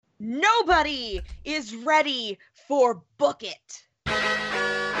Nobody is ready for Book It.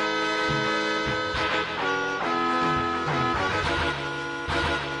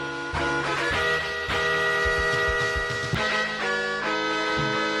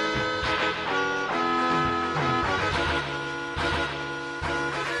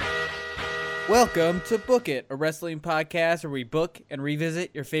 Welcome to Book It, a wrestling podcast where we book and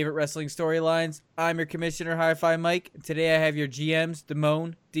revisit your favorite wrestling storylines. I'm your commissioner, Hi-Fi Mike. Today I have your GMs,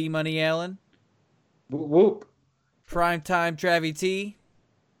 Damone, D-Money Allen. Whoop, whoop. Primetime Travie T.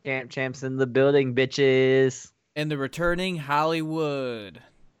 Champs in the building, bitches. And the returning Hollywood.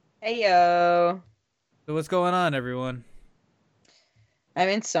 Hey, yo. So what's going on, everyone? I'm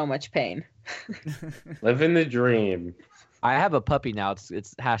in so much pain. Living the dream. I have a puppy now.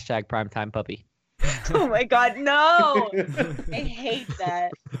 It's hashtag primetime puppy. Oh my god, no! I hate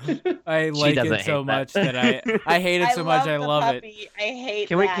that. I like it so much that I hate it so much I love it. I hate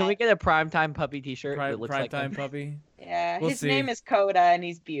Can that. we get a primetime puppy t-shirt that looks like Primetime him? Puppy? Yeah, We'll his see. name is Coda and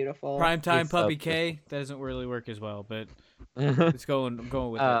he's beautiful. Primetime It's Puppy so K? That doesn't really work as well, but I'm going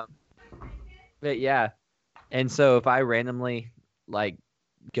with it. But yeah. And so if I randomly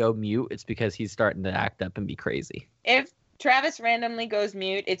go mute, it's because he's starting to act up and be crazy. If Travis randomly goes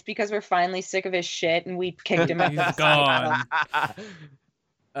mute, it's because we're finally sick of his shit and we kicked him out. He's gone.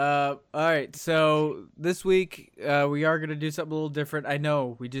 All right, so this week we are gonna do something a little different. I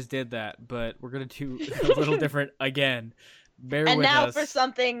know we just did that, but we're gonna do a little different again. Bear And with now us. for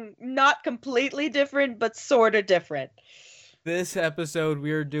something not completely different, but sort of different. This episode,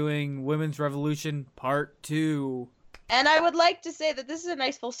 we are doing Women's Revolution Part 2. And I would like to say that this is a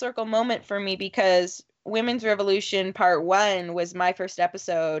nice full circle moment for me because Women's Revolution Part 1 was my first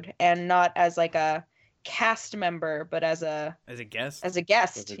episode, and not as like a cast member, but as a guest. as a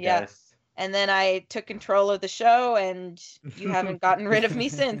guest. As a Yeah. guest. And then I took control of the show, and you haven't gotten rid of me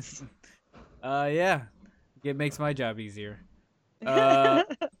since. Yeah, it makes my job easier.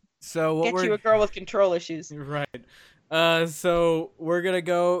 So what Get you a girl with control issues. Right. So we're gonna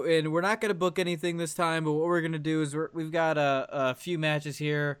go, and we're not gonna book anything this time. But what we're gonna do is we've got a few matches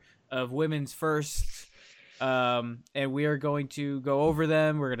here of women's first, and we are going to go over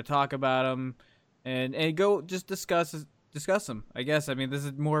them. We're gonna talk about them, and go just discuss them. I guess. I mean, this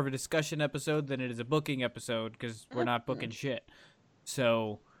is more of a discussion episode than it is a booking episode because we're not booking shit.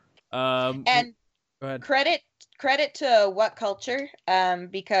 So, And go ahead. credit to What Culture,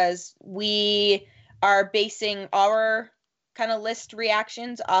 because we are basing our kind of list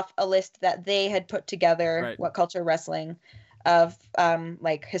reactions off a list that they had put together. Right. What Culture Wrestling of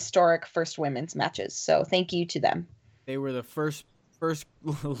like historic first women's matches. So thank you to them. They were the first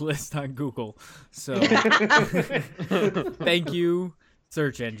list on Google. So thank you,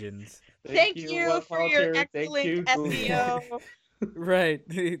 search engines. Thank you What for your Culture. Thank excellent you, Google. SEO. Right.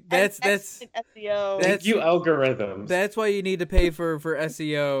 That's Excellent SEO. Thank you, algorithms. that's why you need to pay for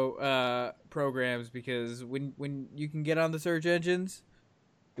SEO programs, because when you can get on the search engines,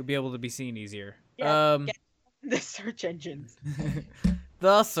 you'll be able to be seen easier. Yeah, the search engines.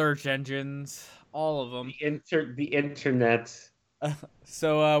 The search engines, all of them. the internet.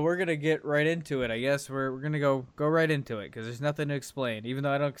 So we're gonna get right into it. I guess we're gonna go right into it because there's nothing to explain. Even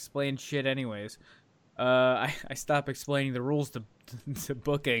though I don't explain shit anyways. I stopped explaining the rules to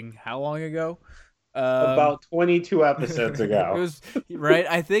booking how long ago? About 22 episodes It ago. was right.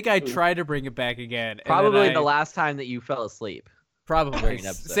 I think I tried to bring it back again. and then Probably the last time that you fell asleep. Probably Great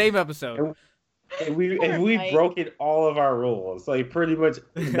episode. same episode. And we Mike. broken all of our rules, like pretty much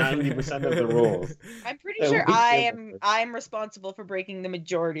 90% of the rules. I'm pretty Yeah, sure we- I'm responsible for breaking the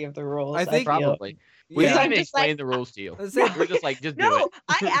majority of the rules. I think- feel. Probably. We Yeah. didn't I'm even just like- explain the rules to you. Let's say- We're just like, just do No, it.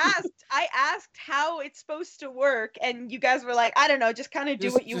 I asked how it's supposed to work, and you guys were like, I don't know, just kind of do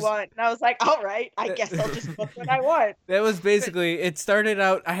Just- what you want. And I was like, all right, I guess I'll just book what I want. That was basically it. Started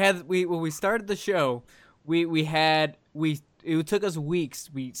out. When we started the show, it took us weeks.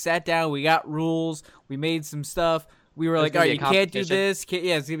 We sat down, we got rules, we made some stuff. We were There's like, gonna all be right, a you can't do competition. this.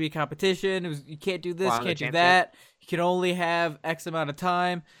 It's gonna be a competition. You can't do this, Honor the can't do champion. that. You can only have X amount of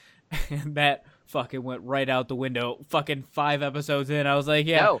time, and that fucking went right out the window. Fucking 5 episodes in, I was like,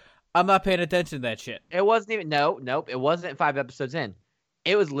 yeah, No, I'm not paying attention to that shit. it wasn't even. Nope. It wasn't 5 episodes in.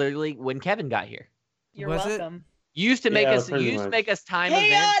 It was literally when Kevin got here. You're Was it? welcome. You used to make Yeah, us. You pretty used to much. make us time Chaotic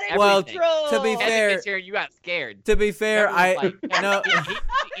events. Well, Everything. to be control. fair- Heather gets here and you got scared. To be fair, Heather was I no.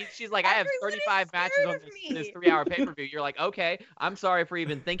 She's like, I have Everyone is 35 matches scared on of this me. 3-hour pay-per-view. You're like, okay, I'm sorry for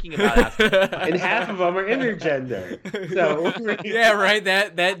even thinking about asking. And half of them are intergender. So Yeah, right.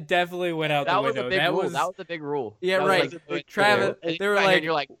 That definitely went out That the was window. a big that rule. was That was a big rule. Yeah, That was right. like, do it. Travis. And They were Right here, like, and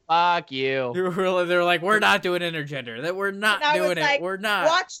you're like, fuck you. they're like, we're not doing intergender. That we're not And I was doing it. like, We're not.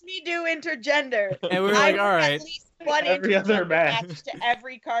 Watch me do intergender. And we were I like, book all right. At least one Every other intergender match. match to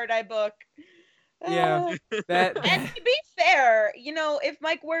every card I book. Yeah. That. And to be fair, if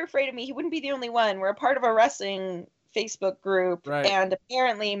Mike were afraid of me, he wouldn't be the only one. We're a part of a wrestling Facebook group, Right. and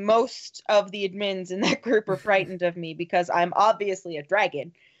apparently most of the admins in that group are frightened of me because I'm obviously a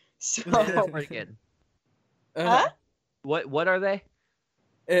dragon. So, Pretty good. huh? What are they?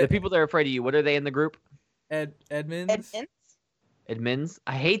 The people that are afraid of you. What are they in the group? Edmonds. Admins? Admins.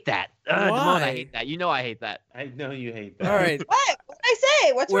 I hate that. Damon, Why? I hate that. You know I hate that. I know you hate that. All right. What? What did I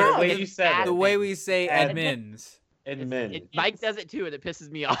say? What's We're- wrong? The way you said The it. way we say Admin. admins. Admin. Mike does it too, and it pisses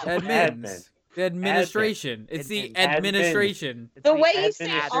me off. Admins. The administration. It's the Admin. administration. It's The the way you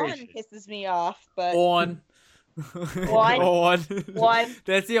say on administration. pisses me off, but On. On. One.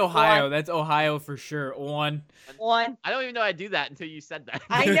 That's the Ohio. One. That's Ohio for sure. On. one. I don't even know I do that until you said that.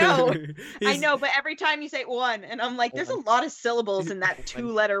 I know. I He's- know, but every time you say one, and I'm like, there's a lot of syllables in that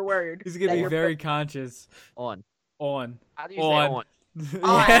 2-letter word. He's gonna that be you're very conscious. On. On. How do you On. say on?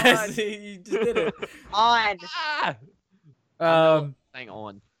 Yes, you just did it. on. Ah! Saying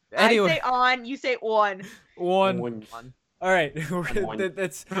on. Anyway, I say on, you say on. one. On. All right, On.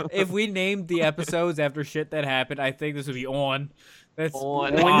 that's if we named the episodes after shit that happened, I think this would be on. That's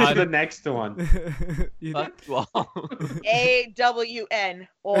On. When is the on. next one? You- Fuck you all. AWN.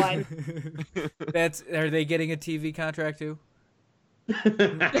 On. That's are they getting a TV contract too?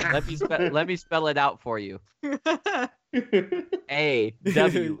 Let me spell it out for you.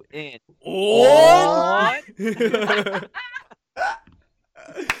 AWN. On.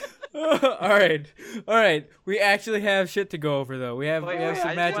 All right. We actually have shit to go over though. We have Wait, some I just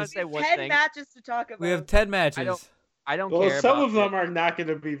wanna matches. say one 10 thing. matches to talk about. We have 10 matches. I don't Well, care. some about of them it. are not going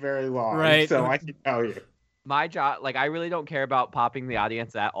to be very long, Right. so I can tell you. My job. Like I really don't care about popping the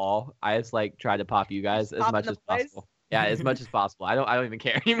audience at all. I just like try to pop you guys as Popping much the as boys? possible. Yeah, as much as possible. I don't even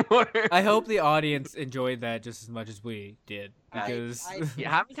care anymore. I hope the audience enjoyed that just as much as we did because Yeah,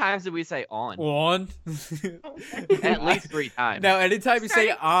 how many times did we say on? on. At least 3 times. Now, anytime you say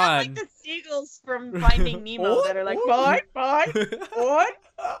Sound on, like the seagulls from Finding Nemo On, that are like, on.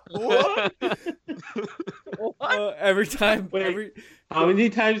 on. every time, Wait. every How many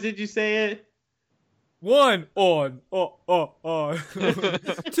times did you say it? one on, on,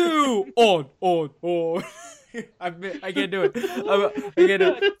 2 on. I can't do it. I can't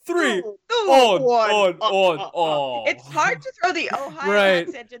do it. 3 on. It's hard to throw the Ohio Right.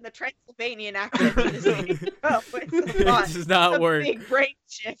 accent and the Transylvanian accent at the same time. It's a lot. It does not It's a work. big brain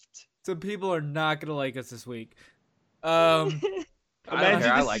shift. Some people are not gonna like us this week. I don't Imagine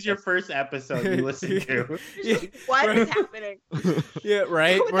care, I this like is your it. first episode you listen to. Yeah, What is happening? yeah,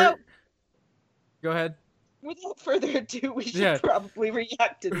 right. Without- Go ahead. Without further ado, we should Yeah. probably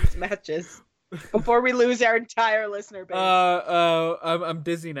react to these matches before we lose our entire listener base. I'm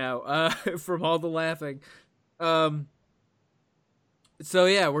dizzy now. From all the laughing. So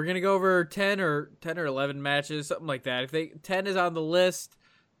yeah, we're gonna go over 10 or 11 matches, something like that. I think 10 is on the list,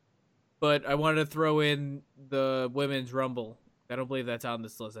 but I wanted to throw in the women's rumble. I don't believe that's on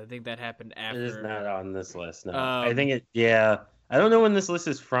this list. I think that happened It is after. not on this list. No, Um, I think it. Yeah, I don't know when this list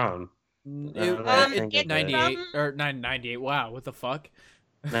is from. I think it's 98 from- or 98. Wow, what the fuck?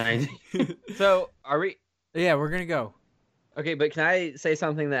 90. So are we? Yeah, we're gonna go. Okay, but can I say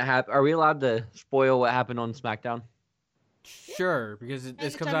something that happened? Are we allowed to spoil what happened on SmackDown? Sure, because this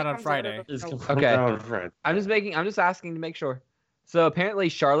Anytime comes out it on comes Friday. of- It's Okay. on Fred. I'm just asking to make sure. So apparently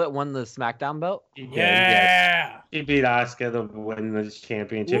Charlotte won the SmackDown belt. Yeah. She beat Asuka to win the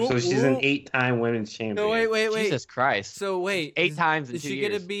championship, so she's an 8-time women's champion. No, wait. Jesus Christ. So wait, 8 times in is 2 she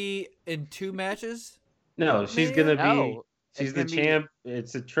years. gonna be in 2 matches? No, she's gonna be. No, She's it's the gonna be- champ.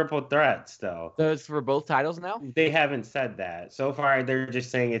 It's a triple threat still. So it's for both titles now? They haven't said that so far. They're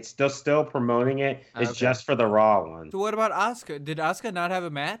just saying it's still promoting it. It's Okay. just for the Raw one. So what about Asuka? Did Asuka not have a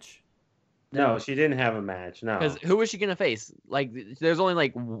match? No, she didn't have a match. No, Because who was she gonna face? Like, there's only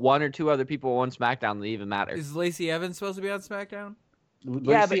like 1 or 2 other people on SmackDown that even matter. Is Lacey Evans supposed to be on SmackDown?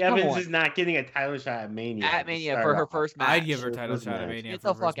 Yeah, Lacey but come Evans on. is not getting a title shot at Mania. At to Mania start for her off. first match. I'd give her a It title was shot at nice. Mania. Get for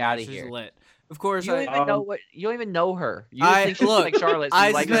the her first fuck outta match. She's here. lit. Of course, You don't even know what. You don't even know her. You just I- think she's look, like Charlotte. So I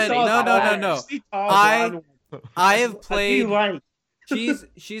you like spent- her face. no. She's tall, I- blonde. I have What do you played. like?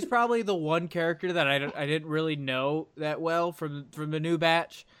 she's probably the one character that I didn't really know that well from the new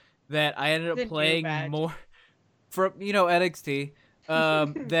batch that I ended The up new playing batch. more from NXT.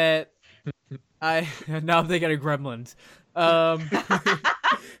 That I now I'm thinking of Gremlins.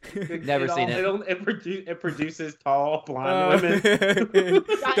 Never seen it. It produces tall blonde women.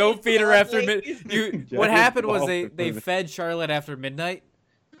 Don't feed her blonde after ladies. midnight. What Giant happened was blonde they women. fed Charlotte after midnight.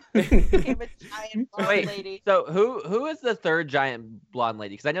 Became a giant blonde Wait, lady. so who is the third giant blonde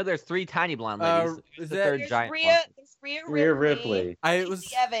lady? Because I know there's 3 tiny blonde ladies. Who's is the that- third There's giant Rhea, blonde? there's Rhea Rhea Ripley, Ripley. It was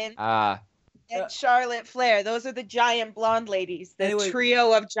Lacey Evans, Uh, and Charlotte Flair. Those are the giant blonde ladies. The Anyway,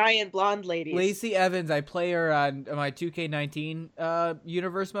 trio of giant blonde ladies. Lacey Evans. I play her on my 2K19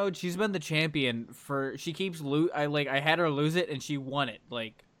 universe mode. She's been the champion for. She keeps I had her lose it and she won it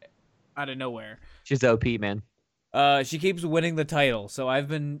like out of nowhere. she's OP, man. She keeps winning the title, so I've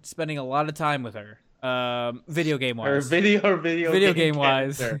been spending a lot of time with her. Video game Or wise. video game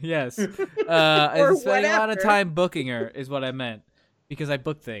wise, character. yes. I'm Or spending a lot of whatever. time booking her, is what I meant, because I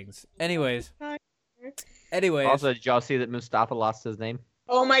book things. Anyways, Also, did y'all see that Mustafa lost his name?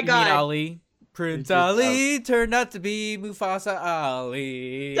 Oh my you mean god. Ali? Prince He just- Ali turned out to be Mufasa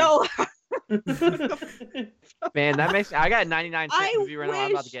Ali. So Man, that makes I got 99 cent I movie rental.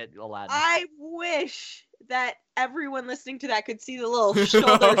 I'm about to wish- get Aladdin. I wish that everyone listening to that could see the little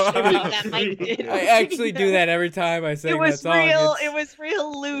shoulder shimmy that Mike did. I actually do that every time I sing It was that song. real. It's- It was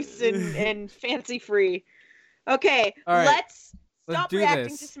real loose and fancy free. Okay, All right, let's let's stop do reacting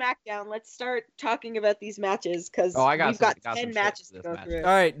this. to SmackDown. Let's start talking about these matches because Oh, I got we've some- got got some 10 shit matches for to this go match. through.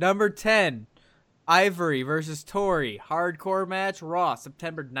 All right, number 10. Ivory versus Tori. Hardcore match, Raw,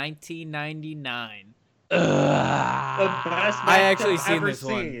 September 1999. The best I match actually I've seen ever this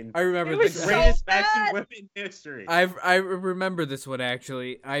one. seen. I remember It was this. so Greatest match bad. in women's history. I remember this one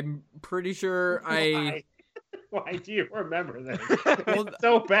actually. I'm pretty sure Why do you remember this? Well, It's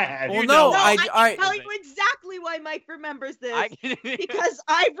so bad. well, You no, know No, I- I can I- tell you exactly why Mike remembers this. I, Because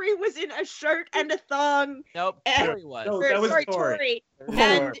Ivory was in a shirt and a thong. nope, and- Tori was. No, or, that was sorry, Tori.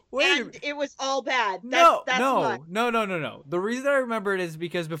 And, Wait a and minute. it was all bad. No, That's why. no. The reason I remember it is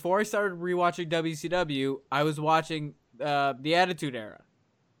because before I started rewatching WCW, I was watching the Attitude Era,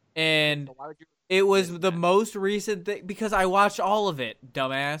 and So why would you- it was the most recent thing because I watched all of it,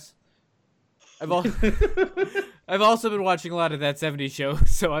 dumbass. I've also been watching a lot of that '70s show,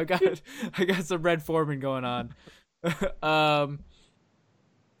 so I got some Red Foreman going on.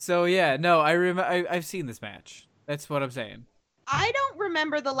 So yeah, no, I've seen this match. That's what I'm saying. I don't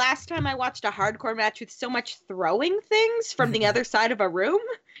remember the last time I watched a hardcore match with so much throwing things from the other side of a room.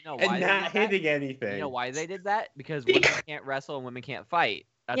 You know why and they not did that? hitting anything. You know why they did that? Because women can't wrestle and women can't fight.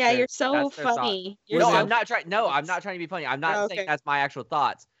 That's Yeah, their- you're so that's their thought. funny. Was No, it- I'm not trying. No, I'm not trying to be funny. I'm not Oh, saying okay. that's my actual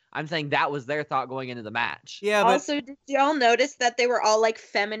thoughts. I'm saying that was their thought going into the match. Yeah, but Also, did y'all notice that they were all like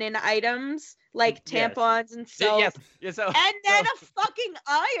feminine items, like Yes. tampons and soap, Yes. Yeah, so, and then so- a fucking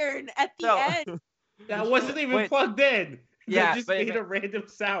iron at the so- end? That wasn't even Wait. plugged in. Yeah, That just but- made a random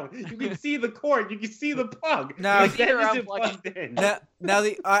sound. You can see the cord. You can see the plug. No, Like, it's that either isn't unplugged- plugged in. now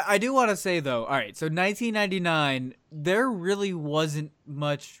I do want to say though. All right, so 1999, there really wasn't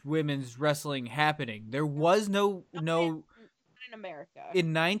much women's wrestling happening. There was no In America.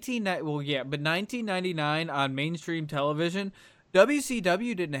 in 1999 on mainstream television,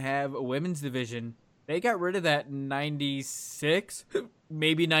 WCW didn't have a women's division. They got rid of that in 96,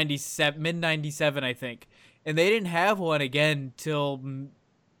 maybe 97, mid 97, I think. And they didn't have one again till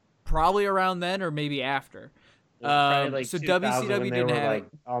probably around then or maybe after. Probably like So 2000 when WCW they didn't were have like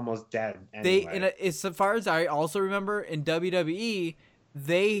almost dead. They Anyway. as far as I also remember in WWE,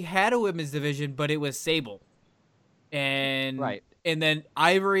 they had a women's division, but it was Sable. And Right. and then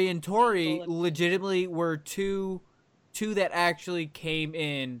Ivory and Tori Sable and- legitimately were two that actually came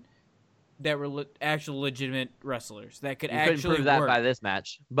in that were actual legitimate wrestlers that could You couldn't actually prove that work. by this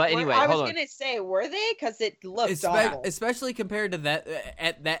match. But anyway, I was hold on. gonna say, were they? Because it looked Espe- awful. especially compared to that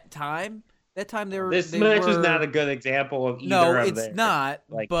at that time. That time they were This they match is were- not a good example of either no, of it's their, not.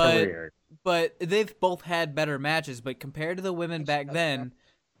 like, but career. but they've both had better matches. But compared to the women back then,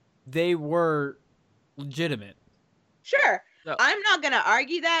 they were legitimate. Sure. So- I'm not going to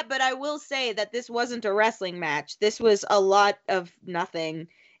argue that, but I will say that this wasn't a wrestling match. This was a lot of nothing.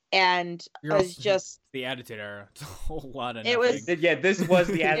 And You're it was also- just, The Attitude Era. It's a whole lot of It was- nothing. Yeah, this was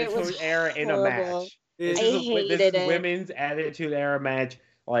the It was Attitude Era in a horrible. match. It- This I is this hated is it. women's Attitude Era match.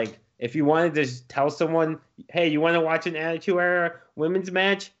 Like, if you wanted to just tell someone, hey, you want to watch an Attitude Era women's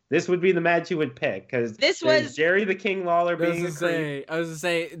match? This would be the match you would pick. Because This was- Jerry the King Lawler I was being a gonna creep.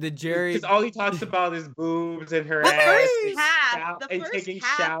 say, the Jerry. Because all he talks about is boobs and her the ass first and, half, shou- the and first taking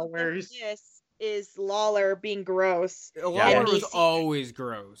half showers. of this is Lawler being gross. Lawler and was he's- always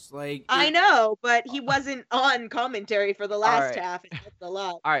gross. Like I know, but he wasn't on commentary for the last Alright. half. It helped a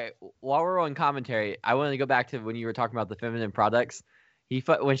lot. All right, while we're on commentary, I want to go back to when you were talking about the feminine products.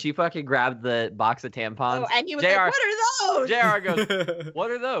 When she fucking grabbed the box of tampons. Oh, and he was JR like, "What are those?" JR goes,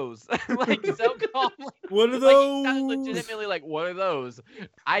 "What are those?" Like so calmly. What are Like those? he sounded legitimately like, "What are those?"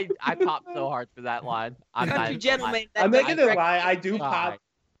 I popped so hard for that line. I'm not Country even gonna lie. gentleman. that I'm not does gonna correct- lie, I do God. pop.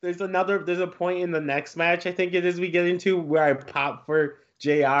 There's a point in the next match I think it is we get into where I pop for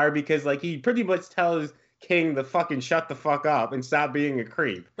JR because like he pretty much tells King to fucking shut the fuck up and stop being a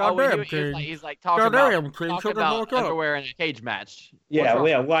creep. Oh, when Goddamn, he was King. like, he's like talking Goddamn, about, King, talking shut the about fuck up. underwear in a cage match. Yeah, What's wrong?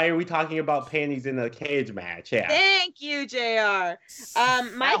 yeah. Why are we talking about panties in a cage match? Yeah. Thank you, Jr. My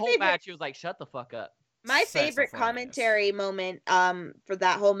That whole favorite, match, he was like, "Shut the fuck up." my favorite Saxophone, commentary moment for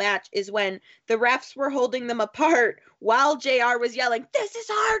that whole match is when the refs were holding them apart while Jr. was yelling, "This is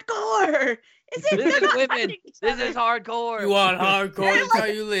hardcore! Is it This is not?" women. This is hardcore. You want hardcore? They're, That's how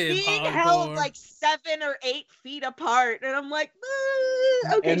you live. being Hardcore. held like 7 or 8 feet apart, and I'm like,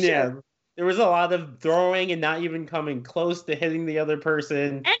 okay, And sure. yeah, there was a lot of throwing and not even coming close to hitting the other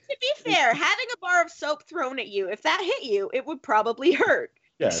person. And to be fair, having a bar of soap thrown at you, if that hit you, it would probably hurt.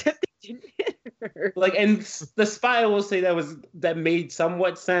 Yes. Except it didn't hit her. Like, and the spot I will say that made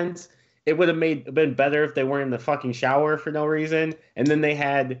somewhat sense. It would have been better if they weren't in the fucking shower for no reason. And then they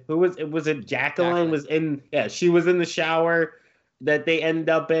had was it Jacqueline was in she was in the shower that they ended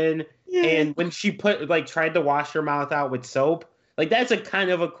up in. And when she tried to wash her mouth out with soap, like that's a kind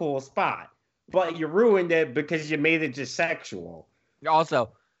of a cool spot. But you ruined it because you made it just sexual.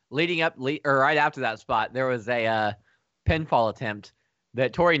 Also, leading up, or right after that spot, there was a pinfall attempt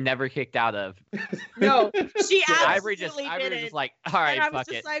that Tori never kicked out of. No, she Ivory absolutely was didn't. just like, all right, and I was fuck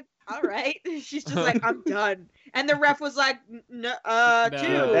just it. like, all right. She's just like, I'm done. And the ref was like, no,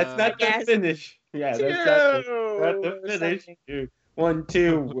 two. That's not the Yes. finish. Yeah, Two. that's not the or finish. something. 1,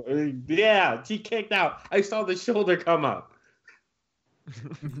 2. Yeah, she kicked out. I saw the shoulder come up.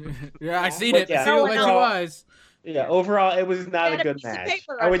 Yeah, I seen But it. yeah, I seen it with my two overall- eyes. Yeah, overall, it was not And a a good piece of match.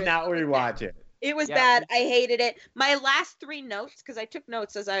 paper I would under not it. rewatch it. It was Yeah. bad. I hated it. My last 3 notes, because I took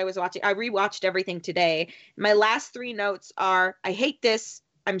notes as I was watching, I rewatched everything today. My last 3 notes are, I hate this.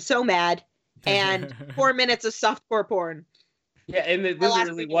 I'm so mad. And 4 minutes of softcore porn. Yeah, and My this last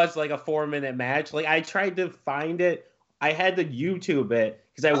really video. was like a 4-minute match. Like I tried to find it. I had to YouTube it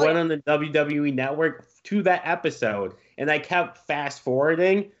because I Oh, went yeah. on the WWE network to that episode and I kept fast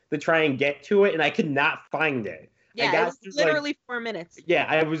forwarding to try and get to it and I could not find it. Yeah, got it was through, like- literally 4 minutes. Yeah,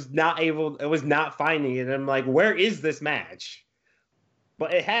 I was not finding it. And I'm like, where is this match?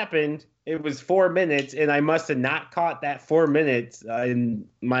 But it happened. It was 4 minutes, and I must have not caught that 4 minutes in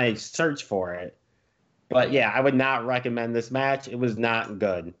my search for it. But yeah, I would not recommend this match. It was not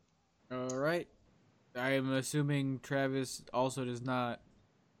good. All right. I am assuming Travis also does not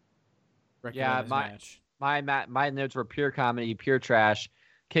recommend Yeah, this my match. my notes were pure comedy, pure trash,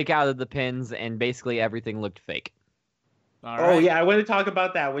 kick out of the pins, and basically everything looked fake. All Oh right. yeah, I want to talk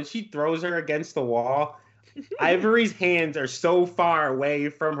about that. When she throws her against the wall, Ivory's hands are so far away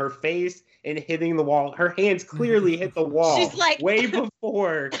from her face and hitting the wall. Her hands clearly hit the wall. She's like- way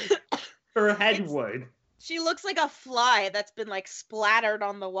before her head It's- would. She looks like a fly that's been like splattered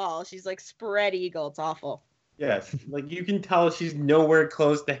on the wall. She's like spread eagle. It's awful. Yes, like you can tell she's nowhere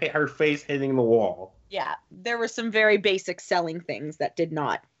close to her face hitting the wall. Yeah, there were some very basic selling things that did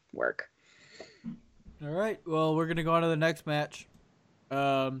not work. All right. Well, we're gonna go on to the next match.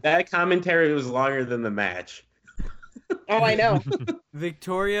 That commentary was longer than the match. Oh, I know.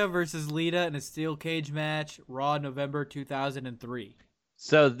 Victoria versus Lita in a steel cage match, Raw, November 2003.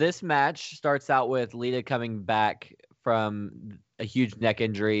 So this match starts out with Lita coming back from a huge neck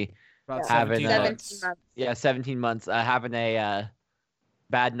injury. About Having, 17 uh, 17 months. months. Yeah, 17 months. Having a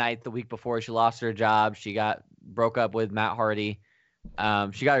bad night the week before. She lost her job. She broke up with Matt Hardy.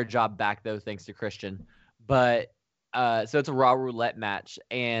 She got her job back though, thanks to Christian. But so it's a Raw roulette match,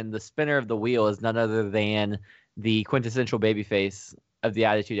 and the spinner of the wheel is none other than the quintessential babyface of the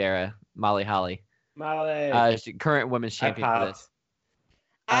Attitude Era, Molly Holly. Molly. Current women's I champion for popped. this.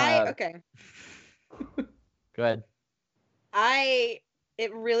 Okay. Go ahead.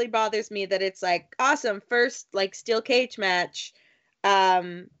 It really bothers me that it's like awesome first like steel cage match,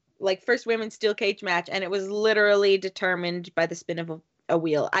 like first women's steel cage match, and it was literally determined by the spin of a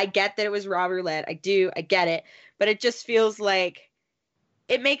wheel. I get that it was Raw roulette. I get it, but it just feels like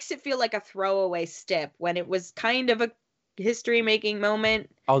it makes it feel like a throwaway stip when it was kind of a history making moment.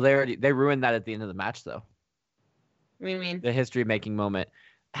 Oh, they ruined that at the end of the match though. I mean, The history making moment.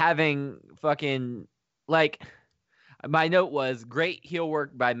 Having fucking like My note was great heel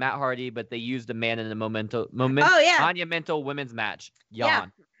work by Matt Hardy, but they used a man in a monumental women's match.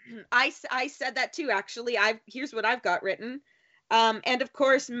 Yawn. Yeah, I said that too. Actually, here's what I've got written. And of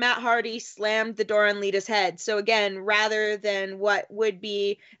course, Matt Hardy slammed the door on Lita's head. So again, rather than what would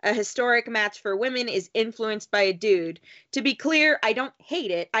be a historic match for women, is influenced by a dude. To be clear, I don't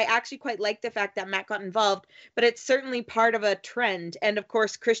hate it. I actually quite like the fact that Matt got involved, but it's certainly part of a trend. And of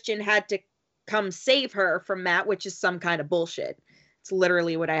course, Christian had to come save her from Matt, which is some kind of bullshit. It's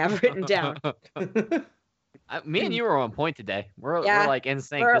literally what I have written down. Me and you were on point today. We're like in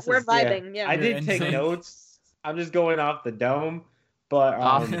sync. We're vibing. Yeah. I did take notes. I'm just going off the dome, but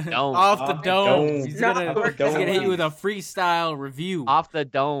off the dome. Off the dome. He's gonna hit you with a freestyle review. Off the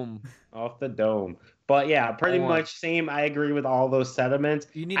dome. Off the dome. But yeah, pretty much same. I agree with all those sentiments.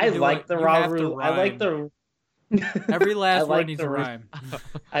 I like the Raw rule. I like the every last word needs a rhyme.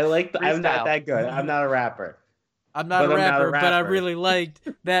 I like the. I'm not that good. I'm not a rapper. I'm not a rapper, but I really liked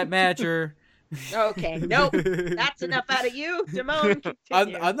that matcher. Okay, nope. That's enough out of you, Damone.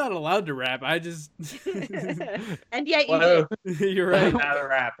 I'm not allowed to rap. I just and yet you did. You're right. I'm not a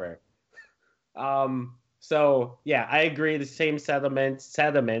rapper. So yeah, I agree. The same sentiments.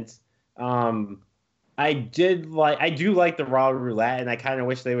 I do like the Raw Roulette, and I kind of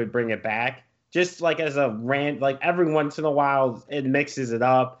wish they would bring it back. Just like as a like every once in a while, it mixes it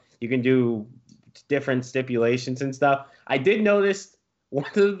up. You can do different stipulations and stuff. I did notice one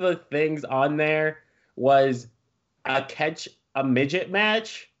of the things on there was a catch a midget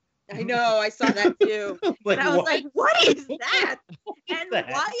match. I know, I saw that too. Like, and I was like, what is that? And that?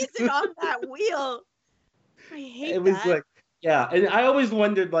 why is it on that wheel? I hate that. It was like, yeah, and I always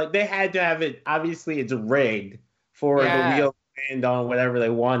wondered, like, they had to have it, obviously it's rigged for the wheel to land on whatever they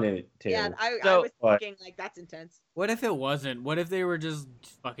wanted it to. Yeah, I was thinking, like, that's intense. What if it wasn't? What if they were just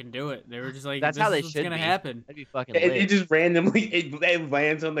fucking do it? They were just like, that's this how they is what's should gonna be. happen. That'd be fucking And lit. it just randomly, it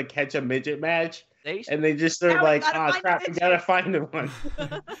lands on the catch a midget match. And they just sort of Now we like, gotta oh find crap, the we midget." gotta find one.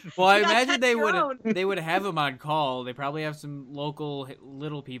 Well, I You gotta imagine catch they your would would have them on call. They probably have some local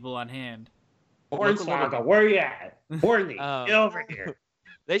little people on hand. Hornswoggle, where you at? Horny, get over here.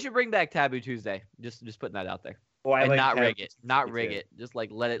 They should bring back Taboo Tuesday. Just putting that out there. Oh, I And like not Taboo rig it. Not Tuesday, rig too. it. Just like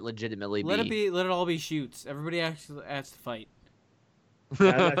let it legitimately Let it all be shoots. Everybody actually has to fight. I'm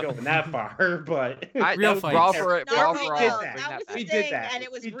not going that far, but Real fights. Brawl for it. No, Brawl we for did all. that. Bring That was back. we the did thing, that. and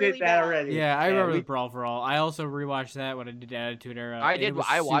it was we really did that bad. already. Yeah, I remember we, the Brawl for All. I also rewatched that when I did Attitude Era. I and did. It was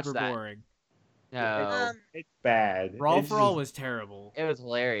I watched super that. boring. No, it's bad. Brawl It's for All just was terrible. it was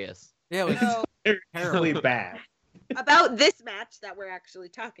hilarious. Yeah, it was So, really bad. about this match that we're actually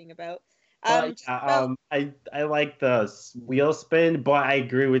talking about. But, I like the wheel spin, but I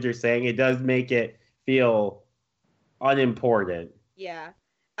agree with you're saying. It does make it feel unimportant. Yeah.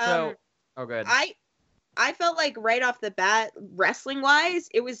 So, good. I felt like right off the bat, wrestling wise,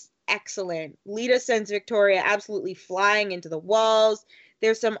 it was excellent. Lita sends Victoria absolutely flying into the walls.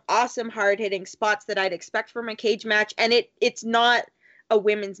 There's some awesome hard hitting spots that I'd expect from a cage match, and it's not a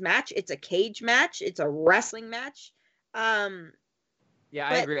women's match. It's a cage match. It's a wrestling match. Yeah,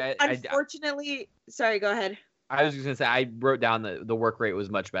 I agree. Unfortunately, sorry, go ahead. I was just gonna say I wrote down the work rate was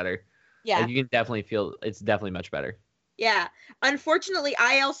much better. Yeah. Like, you can definitely feel it's definitely much better. Yeah. Unfortunately,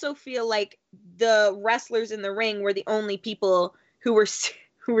 I also feel like the wrestlers in the ring were the only people who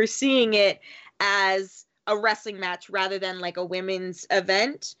were seeing it as a wrestling match rather than like a women's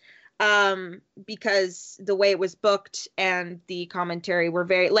event. Because the way it was booked and the commentary were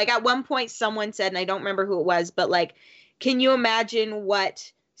very, like, at one point someone said, and I don't remember who it was, but like, can you imagine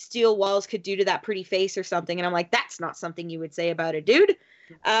what steel walls could do to that pretty face or something? And I'm like, that's not something you would say about a dude.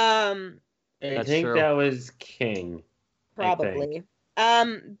 I That's think true. that was King. Probably.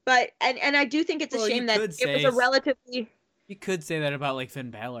 But and I do think it's a Well, shame you that could it say was a relatively, You could say that about like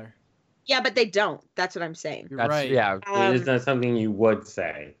Finn Balor. yeah, but they don't. That's what I'm saying. You're That's right. yeah. It is not something you would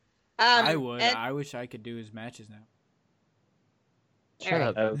say. I would. and- I wish I could do his matches now. Shut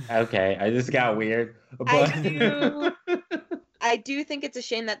Alright. up. Okay, I just got weird. I do think it's a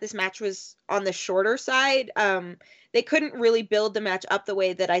shame that this match was on the shorter side. They couldn't really build the match up the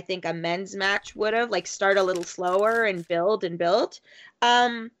way that I think a men's match would have, like start a little slower and build and build.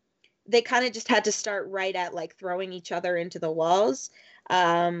 They kind of just had to start right at like throwing each other into the walls.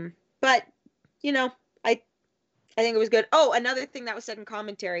 But you know, I think it was good. Oh, another thing that was said in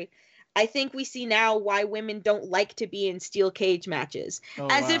commentary. I think we see now why women don't like to be in steel cage matches. Oh,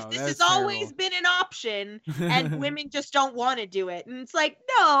 As wow, if this that's has always terrible. been an option and women just don't want to do it. And it's like,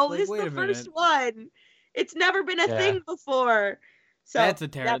 no, Like, this is wait the a first minute. one. It's never been a Yeah. thing before. So That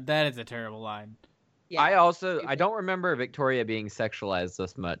is a terrible line. yeah. I don't remember Victoria being sexualized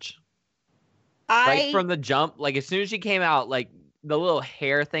this much. Like from the jump, like as soon as she came out, like the little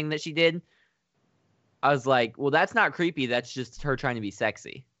hair thing that she did, I was like, well, that's not creepy. That's just her trying to be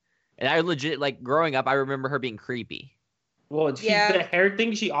sexy. And I legit, like growing up, I remember her being creepy. Well, the hair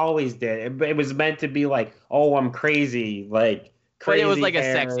thing she always did. It was meant to be like, oh, I'm crazy, like crazy. But it was like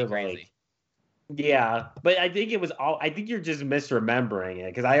hair, a sexy like, crazy. Yeah, but I think it was all. I think you're just misremembering it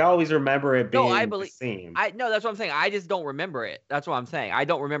because I always remember it being the same. No, that's what I'm saying. I just don't remember it. That's what I'm saying. I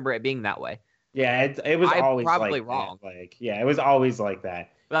don't remember it being that way. Yeah, it was always probably like wrong. That. Like, yeah, it was always like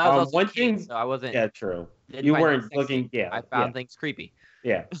that. But I was also one a kid, thing, so I wasn't. Yeah, true. You weren't looking. Yeah, I found things creepy.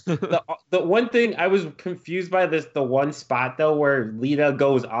 Yeah. The one thing I was confused by the one spot though where Lita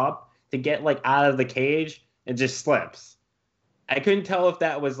goes up to get like out of the cage and just slips. I couldn't tell if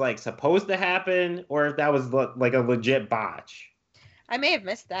that was like supposed to happen or if that was like a legit botch. I may have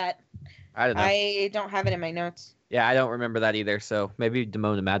missed that. I don't know. I don't have it in my notes. Yeah, I don't remember that either. So maybe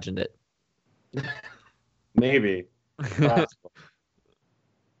Damone imagined it. Maybe.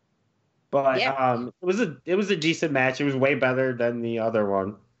 But it was a decent match. It was way better than the other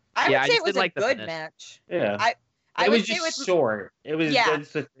one. I would say it was a good match. Yeah. It was just short. It was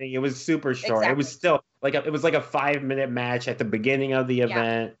that's the thing. It was super short. Exactly. It was still like it was like a 5-minute match at the beginning of the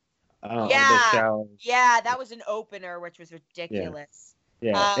event. Of the show. Yeah, that was an opener, which was ridiculous.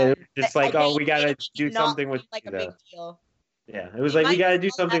 Yeah, it was just like, we gotta do something with like Lita. A big deal. Yeah, it was like we gotta do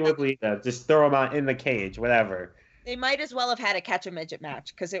something with Lita. Just throw him out in the cage, whatever. They might as well have had a catch a midget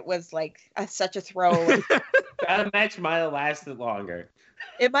match because it was like such a throwaway. That match might have lasted longer.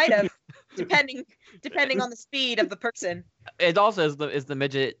 It might have, depending on the speed of the person. It also is the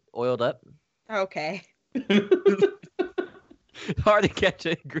midget oiled up. Okay. Hard to catch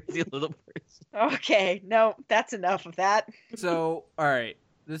a greasy little person. Okay, no, that's enough of that. So, all right,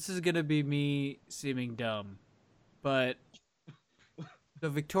 this is gonna be me seeming dumb, but the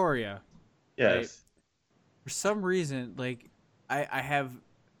Victoria. Yes. Right, for some reason, like I have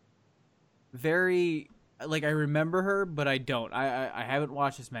very like I remember her, but I don't. I haven't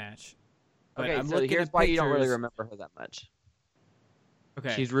watched this match. But Okay, I'm so looking here's at why you don't really pictures. remember her that much.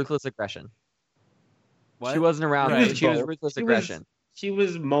 Okay. She's Ruthless Aggression. What? She wasn't around. Right. She was Ruthless Aggression. She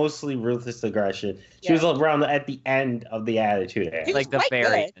was mostly Ruthless Aggression. She was around at the end of the Attitude Era. Like the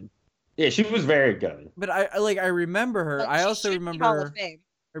very end. Yeah, she was very good. But I remember her. Like, I also remember. You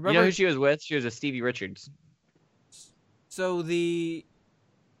know who she was with? She was with Stevie Richards. So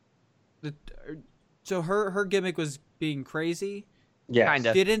so her gimmick was being crazy. Yeah.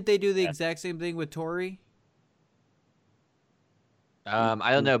 Kinda. Didn't they do the exact same thing with Tori?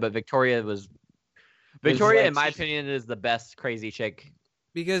 I don't know, but Victoria, in my opinion, is the best crazy chick.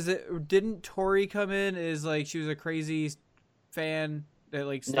 Because didn't Tori come in as like she was a crazy fan that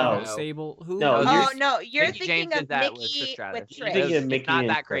like stopped Sable? Who? No, you're Mickey thinking James of did that Mickey with You're thinking of Mickey It's not and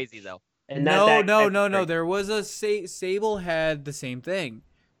that Chris. crazy though. And No. There was a Sable had the same thing.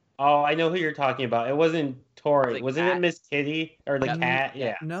 Oh, I know who you're talking about. It wasn't Tori. Wasn't it Miss Kitty or the cat?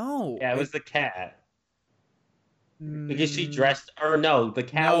 Yeah. No. Yeah, it was the cat. Because she Mm, dressed, or no, the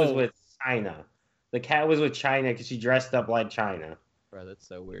cat was No. with China. The cat was with China because she dressed up like China. Bro, that's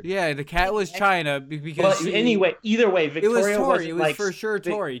so weird. Yeah, the cat was China because Well, anyway, either way, it was Victoria Tori. wasn't It was like for sure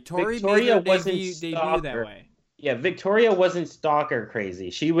Tori. Tori Victoria made her wasn't debut that stalker. way. Yeah, Victoria wasn't stalker crazy.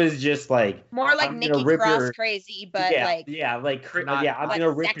 She was just like more like I'm Nikki gonna rip Cross your- crazy, but yeah, like I'm but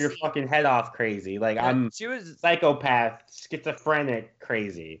gonna rip your sexy. fucking head off crazy. Like I'm She was psychopath, schizophrenic,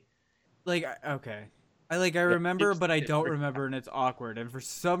 crazy. Like okay. I remember, but I don't remember, and it's awkward. And for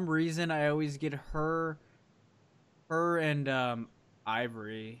some reason, I always get her and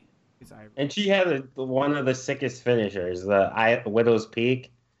Ivory. It's Ivory. And she had one of the sickest finishers, the Widow's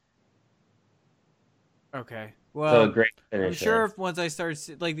Peak. Okay. So Well, great finisher. I'm sure if once I start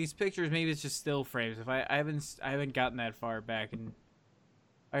like these pictures, maybe it's just still frames. If I haven't gotten that far back, and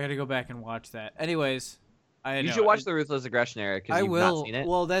I got to go back and watch that. Anyways, you should watch the Ruthless Aggression era because I you've will. not seen it.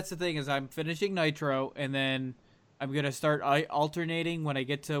 Well, that's the thing is I'm finishing Nitro, and then I'm gonna start alternating when I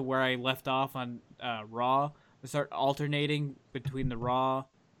get to where I left off on Raw. I start alternating between the Raw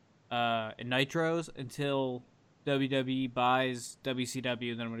and Nitros until WWE buys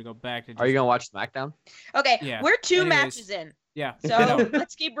WCW, and then I'm gonna go back to. Are you gonna watch SmackDown? Okay, Yeah. we're two Anyways. matches in, Yeah. so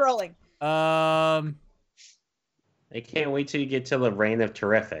let's keep rolling. I can't wait till you get to the Reign of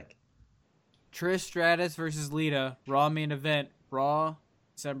Terrific. Trish Stratus versus Lita, Raw main event, Raw,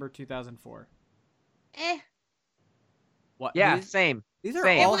 December 2004. What? Yeah, These same. are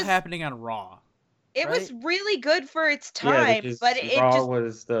same. all It was- happening on Raw. It was Right? really good for its Yeah, time, because but it Raw just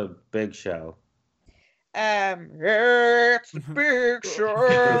was the big show. It's the big show.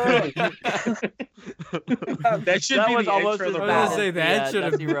 That should That be was the almost intro as to the I was gonna bad ball. say as that the,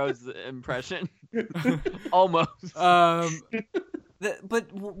 should've- Dusty Rhodes impression. Almost.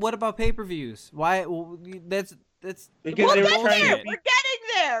 But what about pay-per-views? Why? Well, that's Because We'll they were get trying there. to We're getting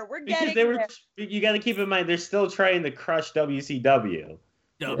there. We're because getting they were. there. You got to keep in mind they're still trying to crush WCW.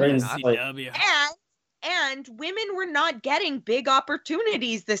 WCW. And women were not getting big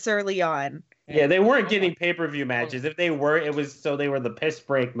opportunities this early on. Yeah, they weren't getting pay-per-view matches. If they were, it was so they were the piss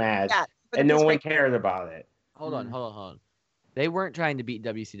break match, Yeah, for the and no piss one break. cared about it. Hold on. They weren't trying to beat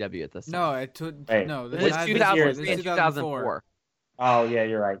WCW at this time. No, it took Wait, no. It This was is 2003 this and is 2004. 2004. Oh yeah,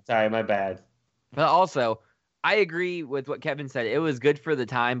 you're right. Sorry, my bad. But also, I agree with what Kevin said. It was good for the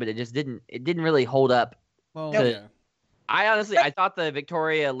time, but it didn't really hold up. Well, No. yeah. I thought the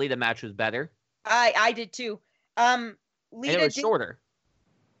Victoria Lita match was better. I did too. And Lita it was did- shorter.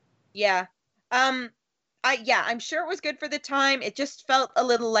 Yeah. I'm sure it was good for the time. It just felt a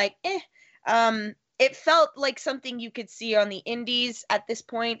little like it felt like something you could see on the indies at this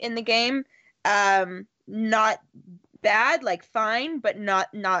point in the game. Not bad, like fine, but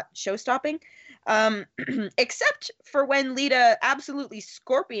not show-stopping. Except for when Lita absolutely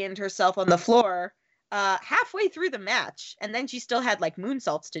scorpioned herself on the floor halfway through the match, and then she still had like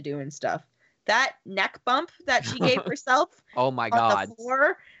moonsaults to do and stuff. That neck bump that she gave herself Oh my on god. the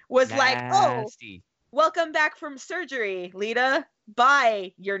floor was like, oh, Nasty. welcome back from surgery, Lita.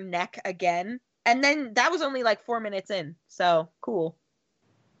 Bye, your neck again. And then that was only like 4 minutes in. So cool.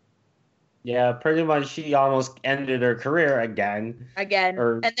 Yeah, pretty much she almost ended her career again. Again.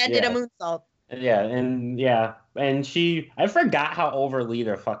 Or- and then did a yeah. moonsault. And I forgot how over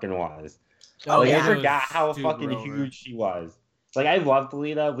Lita fucking was. Oh, Like, yeah. I forgot how Super fucking over. huge she was. Like I loved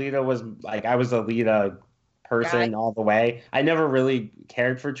Lita. Lita was like I was a Lita person all the way. I never really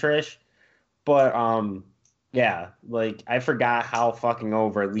cared for Trish, but yeah, like I forgot how fucking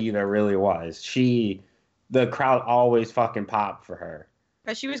over Lita really was. The crowd always fucking popped for her.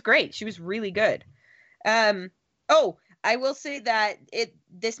 Because she was great. She was really good. I will say that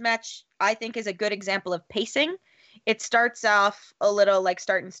this match I think is a good example of pacing. It starts off a little like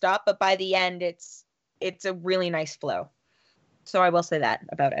start and stop, but by the end it's a really nice flow. So I will say that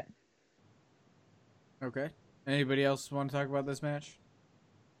about it. Okay. Anybody else want to talk about this match?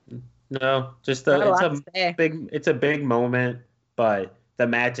 No, just Not a it's lot a to say. it's a big moment, but the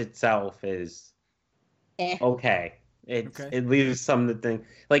match itself is okay. It leaves something to think.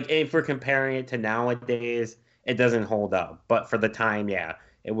 Like if we're comparing it to nowadays, it doesn't hold up. But for the time, yeah,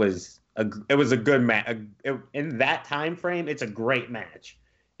 it was a good match. In that time frame, it's a great match.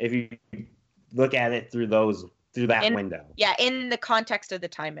 If you look at it through that window. Yeah, in the context of the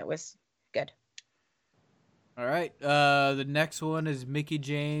time, it was good. All right. The next one is Mickie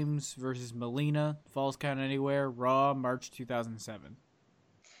James versus Melina. Falls Count Anywhere. Raw, March 2007.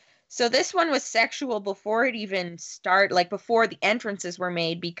 So this one was sexual before it even started, like before the entrances were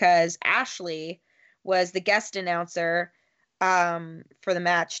made, because Ashley was the guest announcer for the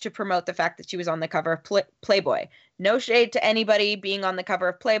match to promote the fact that she was on the cover of Playboy. No shade to anybody being on the cover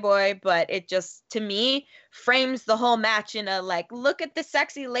of Playboy, but it just, to me, frames the whole match in a like, look at the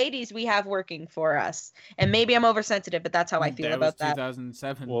sexy ladies we have working for us. And maybe I'm oversensitive, but that's how I feel about that.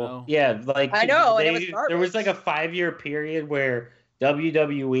 2007, Well, though. yeah, like I know, and it was there was garbage. like a 5-year period where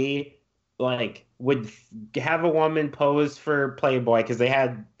WWE like would have a woman pose for Playboy because they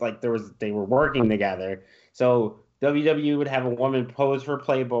had like they were working together. So WWE would have a woman pose for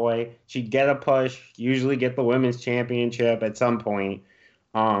Playboy. She'd get a push, usually get the women's championship at some point.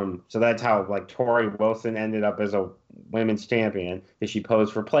 So that's how like Tori Wilson ended up as a women's champion. If she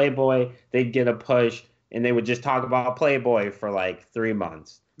posed for Playboy, they'd get a push, and they would just talk about Playboy for like 3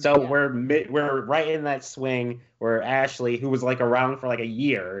 months. So Yeah. we're right in that swing where Ashley, who was like around for like a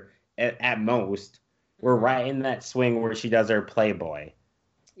year at most, we're right in that swing where she does her Playboy.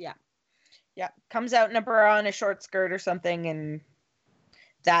 Yeah, comes out in a bra and a short skirt or something, and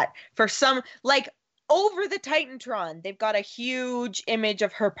that for some like over the Titantron, they've got a huge image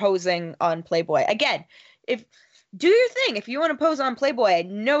of her posing on Playboy. Again, if do your thing if you want to pose on Playboy,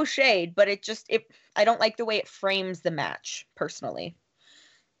 no shade, but I don't like the way it frames the match personally.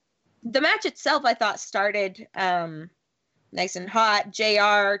 The match itself, I thought, started nice and hot.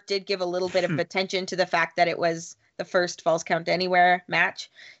 JR did give a little bit of attention to the fact that it was the first Falls Count Anywhere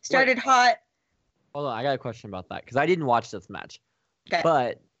match. Started hot. Hold on, I got a question about that because I didn't watch this match. Okay.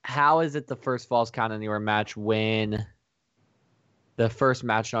 But how is it the first Falls Count Anywhere match when the first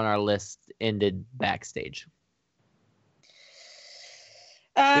match on our list ended backstage?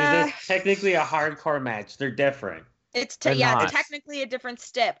 There's technically a hardcore match. They're different. It's They're not. technically a different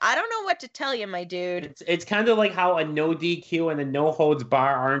step. I don't know what to tell you, my dude. It's kind of like how a no DQ and a no holds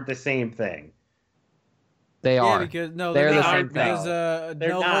bar aren't the same thing. They Yeah, are. because no, They're they're the not, same because They're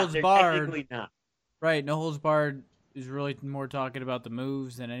no not. holds They're barred. technically not. Right, no holds barred is really more talking about the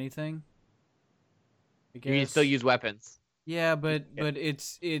moves than anything. You can still use weapons. Yeah, but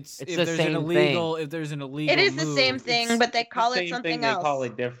it's It's if the there's same an illegal if there's an illegal It is the move, same thing, but they call it Same something thing, else. They call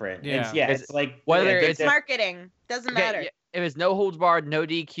it different. Yeah. It's like Whether yeah, It's marketing. Doesn't Okay, matter. yeah, if it's no holds barred, no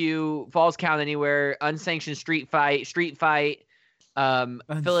DQ, falls count anywhere, unsanctioned street fight,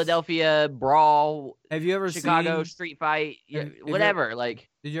 Philadelphia brawl, have you ever Chicago seen? street fight, Have you whatever. Like,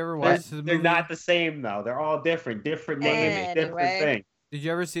 Did you ever they're, watch the movie? they're not the same though. They're all different. Different names, different Anyway. things. Did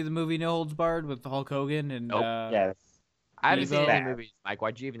you ever see the movie No Holds Barred with Hulk Hogan and? Nope. Yes. I haven't seen any Bad. movies. Mike,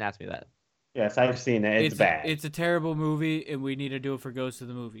 why'd you even ask me that? Yes, I've seen it. It's bad. It's a terrible movie, and we need to do it for Ghost of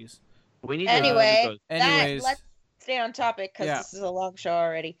the Movies. We need Anyway, to. Anyways, let's stay on topic because Yeah. this is a long show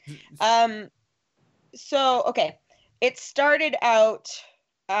already. So okay, it started out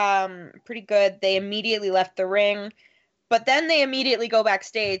pretty good. They immediately left the ring, but then they immediately go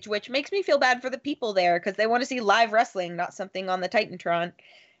backstage, which makes me feel bad for the people there because they want to see live wrestling, not something on the Titantron.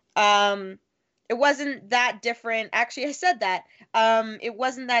 It wasn't that different. Actually, I said that. It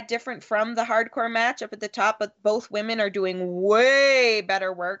wasn't that different from the hardcore match up at the top, but both women are doing way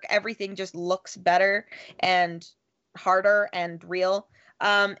better work. Everything just looks better and harder and real.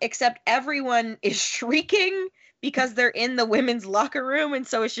 Except everyone is shrieking because they're in the women's locker room, and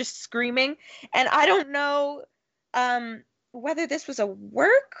so it's just screaming. And I don't know whether this was a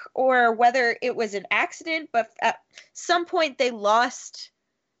work or whether it was an accident, but at some point they lost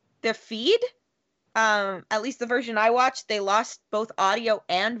their feed. At least the version I watched, they lost both audio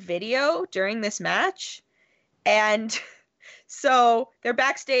and video during this match. And so they're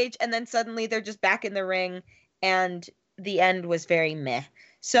backstage and then suddenly they're just back in the ring and the end was very meh.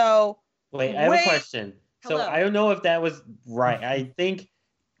 So Wait, I have a question. So Hello. I don't know if that was right. I think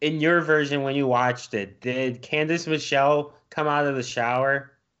in your version when you watched it, did Candice Michelle come out of the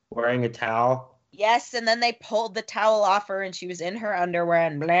shower wearing a towel? yes, and then they pulled the towel off her and she was in her underwear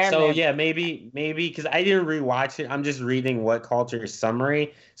and blah, So blah. yeah, maybe because I didn't rewatch it. I'm just reading What Culture's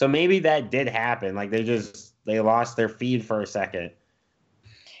summary. So maybe that did happen. Like they lost their feed for a second.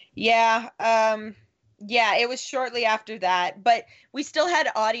 Yeah, yeah, it was shortly after that, but we still had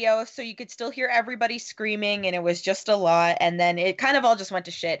audio, so you could still hear everybody screaming, and it was just a lot, and then it kind of all just went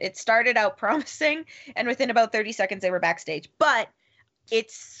to shit. It started out promising, and within about 30 seconds they were backstage, but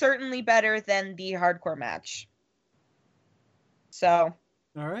it's certainly better than the hardcore match. So,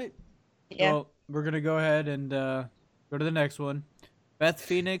 all right. yeah. Well, we're gonna go ahead and go to the next one. Beth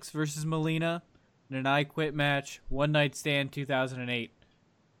Phoenix versus Melina in an I Quit match, One Night Stand, 2008.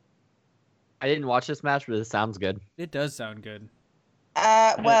 I didn't watch this match, but it sounds good. It does sound good.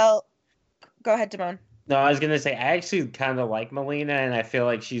 Well, go ahead, Timon. No, I was gonna say I actually kind of like Melina, and I feel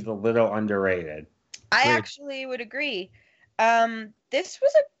like she's a little underrated. I Weird. actually would agree. This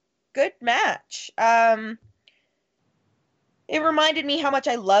was a good match. It reminded me how much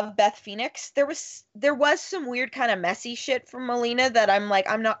I love Beth Phoenix. There was some weird kind of messy shit from Melina that I'm like,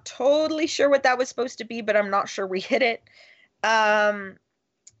 I'm not totally sure what that was supposed to be, but I'm not sure we hit it. I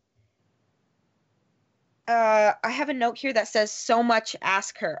have a note here that says so much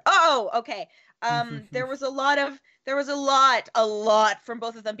ask her. Oh, okay. There was a lot from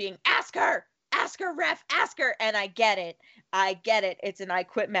both of them being ask her, ref, ask her. And I get it. It's an I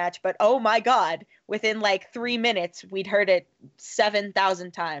Quit match, but oh my God, within like 3 minutes, we'd heard it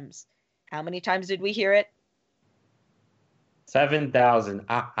 7,000 times. How many times did we hear it? 7,000.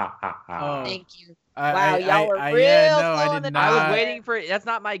 Ah ha ha ha. Oh. Thank you. Wow, y'all were real yeah, no, slow I on did the I not. was waiting for it. That's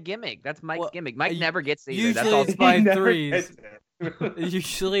not my gimmick. That's Mike's Well, gimmick. Mike never gets either. usually That's all. it's by He never threes. gets it.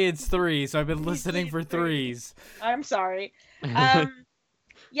 Usually it's 3, so I've been listening for Usually threes. I'm sorry.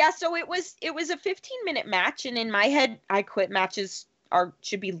 Yeah, so it was a 15-minute match, and in my head, I Quit matches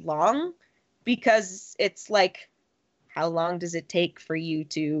should be long because it's like, how long does it take for you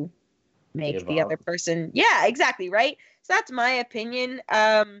to make Give the up. other person? Yeah, exactly, right? So that's my opinion.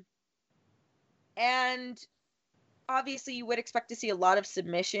 And obviously you would expect to see a lot of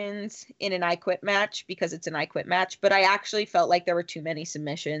submissions in an I Quit match because it's an I Quit match, but I actually felt like there were too many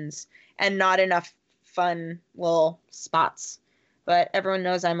submissions and not enough fun little spots. But everyone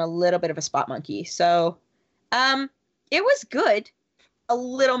knows I'm a little bit of a spot monkey. So it was good, a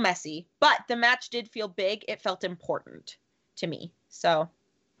little messy, but the match did feel big. It felt important to me. So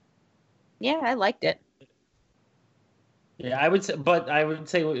yeah, I liked it. Yeah, I would say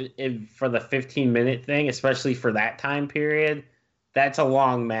if for the 15-minute thing, especially for that time period, that's a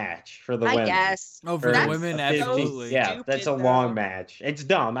long match for the I women. guess. Oh, for For the That's women, a 15 absolutely. Yeah, stupid, that's a though. long match. It's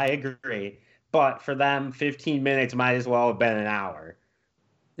dumb. I agree. But for them, 15 minutes might as well have been an hour.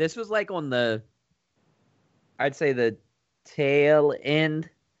 This was like on I'd say the tail end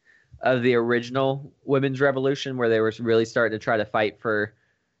of the original women's revolution, where they were really starting to try to fight for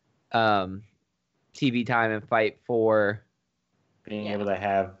TV time and fight for Being Yeah. able to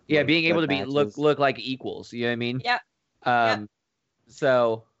have being able to good be matches. look like equals. You know what I mean? Yep.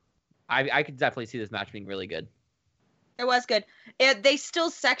 So I could definitely see this match being really good. It was good. They still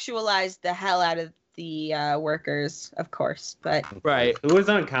sexualized the hell out of the workers, of course, but Right. Who was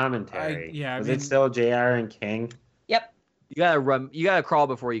on commentary? I was mean- it still JR and King? yep. You gotta run. You gotta crawl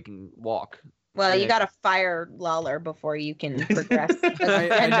before you can walk. Well, you Yeah. gotta fire Lawler before you can progress. as a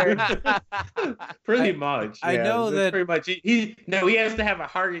gender. Pretty much. I yeah. know That's that- pretty much. He has to have a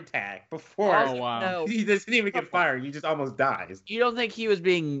heart attack before. Oh, wow. No. He doesn't even get fired. He just almost dies. You don't think he was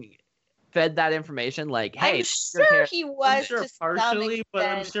being fed that information? Like, hey, I'm sure he was I'm sure to some partially, but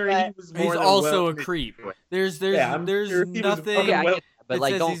I'm extent, sure but he was He's more than also a willing to creep. do it. There's Yeah, I'm there's sure he was nothing fucking okay, I well- get that, but that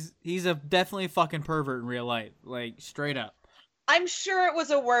like, says don't. he's a definitely a fucking pervert in real life, like straight up. I'm sure it was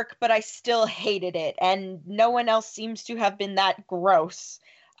a work, but I still hated it, and no one else seems to have been that gross,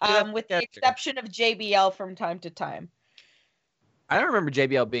 Yeah, with yeah, the exception of JBL from time to time. I don't remember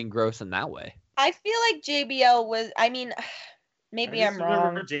JBL being gross in that way. I feel like JBL was. I mean, maybe I I'm just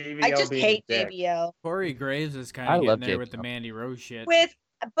remember wrong. JBL I just being a hate dick. JBL. Corey Graves is kind I of love getting there with the JBL. Mandy Rose shit.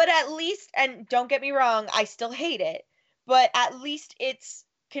 But at least, and don't get me wrong, I still hate it. But at least it's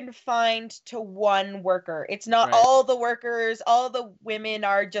confined to one worker. It's not Right. all the workers, all the women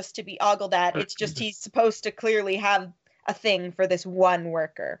are just to be ogled at. It's just he's supposed to clearly have a thing for this one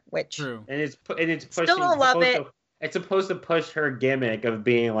worker, which True. And it's pushing. Still don't love supposed it. to- it's supposed to push her gimmick of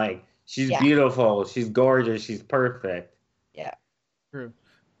being like she's Yeah. beautiful, she's gorgeous, she's perfect. True.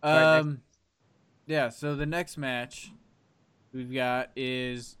 Right, Yeah. So the next match we've got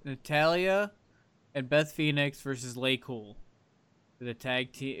is Natalia and Beth Phoenix versus Lay Cool. The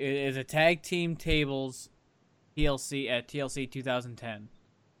tag team is a tag team tables TLC at TLC 2010.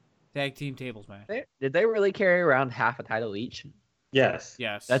 Tag team tables match. Did they really carry around half a title each? Yes.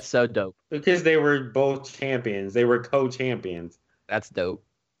 Yes. That's so dope. Because they were both champions. They were co-champions. That's dope.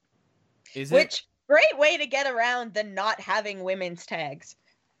 Is it which great way to get around the not having women's tags.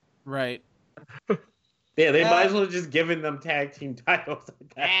 right? Yeah, they might as well have just given them tag team titles at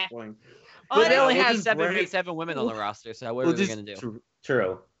that Eh. point. But they yeah, only we'll have just seven break- women on the roster, so what We'll are they just gonna do?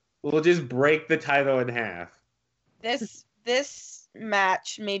 True. We'll just break the title in half. This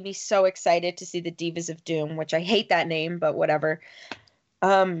match made me so excited to see the Divas of Doom, which I hate that name, but whatever.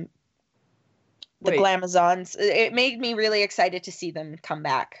 The Wait. Glamazons. It made me really excited to see them come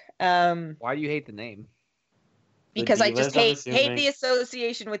back. Why do you hate the name? Because I just Divas, I'm hate assuming. the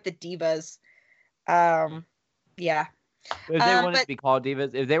association with the Divas. Yeah. If they wanted but- to be called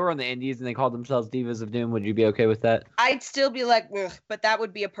divas, if they were on the Indies and they called themselves Divas of Doom, would you be okay with that? I'd still be like, ugh, but that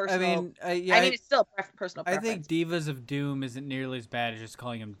would be a personal. I mean, yeah, it's still personal I preference. think Divas of Doom isn't nearly as bad as just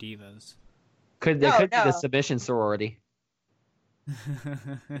calling them divas. Could No, be the no. submission sorority?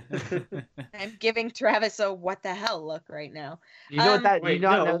 I'm giving Travis a what the hell look right now. You know what that? Wait, do you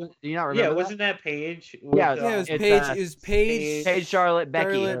not no. know? Do you not Yeah, remember? wasn't that Paige? Yeah, yeah, it was It's, Paige. uh, It was Paige. Paige, Charlotte,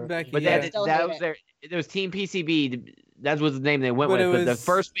 Becky. Charlotte, Becky, But yeah. that, Still that hate was it. their. It was Team PCB. That was the name they went But with. it But the was-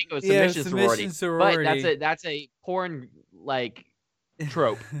 first week it was yeah, submission, sorority. sorority. But that's a porn like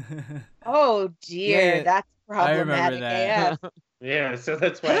trope. Oh dear, Yeah, that's I remember problematic. that. AF. Yeah, so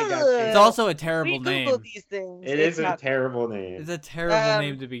that's why I got Ugh. It's Paige. also a We terrible Google name. these things. It It's is a not- terrible name. It's a terrible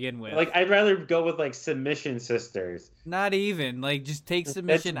name to begin with. Like I'd rather go with like Submission Sisters. Not even like just take That's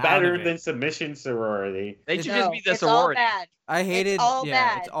submission out better of it. than Submission Sorority. They It's- should just be the it's all sorority. bad. I hated. all yeah,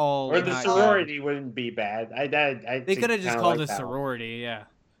 bad. it's all. Or the not sorority wouldn't be bad. I They could have just called it it sorority. Yeah.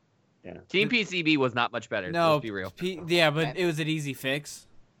 Team PCB was not much better. No. Let's be real. Yeah, but it was an easy fix.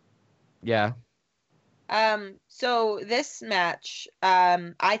 Yeah. So this match,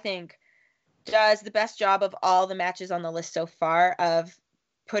 I think, does the best job of all the matches on the list so far of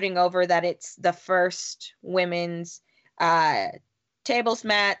putting over that it's the first women's tables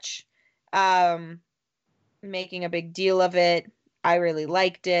match, making a big deal of it. I really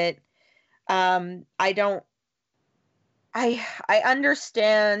liked it. I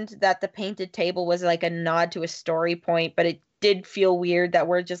understand that the painted table was like a nod to a story point, but it did feel weird that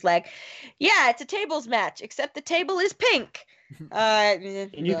we're just like, yeah, it's a tables match, except the table is pink. And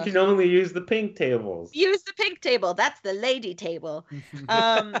you can only use the pink tables. Use the pink table. That's the lady table.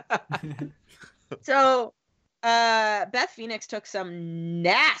 So Beth Phoenix took some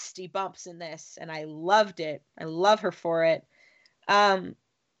nasty bumps in this, and I loved it. I love her for it. And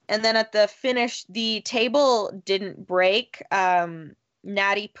then at the finish, the table didn't break.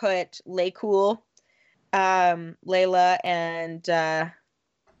 Natty put Layla and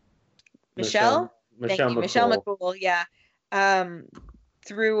Michelle. Thank you, Michelle McCool. Yeah.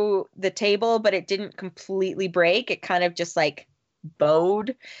 Through the table, but it didn't completely break. It kind of just like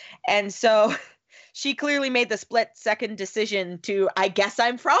bowed. And so she clearly made the split-second decision to, I guess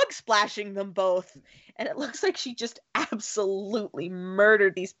I'm frog splashing them both. And it looks like she just absolutely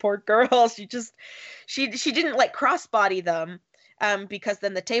murdered these poor girls. She didn't like crossbody them because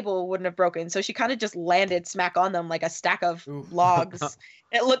then the table wouldn't have broken. So she kind of just landed smack on them like a stack of logs.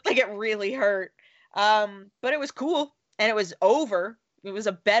 It looked like it really hurt. But it was cool and it was over. It was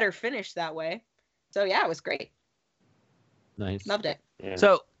a better finish that way. So yeah, it was great. Nice. Loved it. Yeah.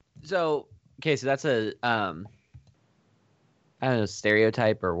 So okay, so that's a I don't know,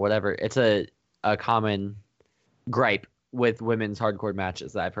 stereotype or whatever. It's a common gripe with women's hardcore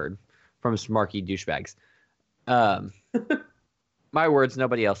matches that I've heard from smarky douchebags. My words,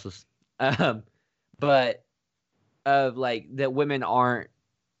 nobody else's. But of like that women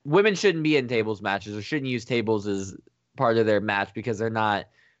shouldn't be in tables matches or shouldn't use tables as part of their match because they're not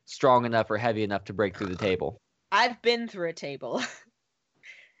strong enough or heavy enough to break through the table. I've been through a table.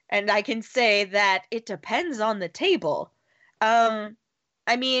 And I can say that it depends on the table.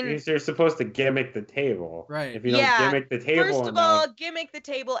 I mean, because you're supposed to gimmick the table, right? If you don't gimmick the table, first of all, gimmick the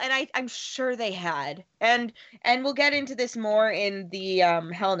table, and I'm sure they had, and we'll get into this more in the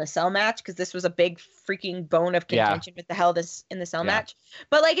Hell in a Cell match because this was a big freaking bone of contention with the Hell in the Cell match.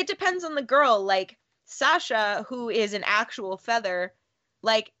 But like, it depends on the girl. Like Sasha, who is an actual feather,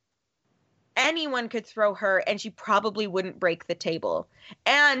 like anyone could throw her and she probably wouldn't break the table.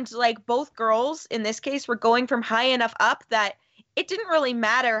 And like both girls in this case were going from high enough up that it didn't really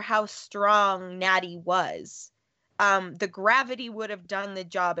matter how strong Natty was. The gravity would have done the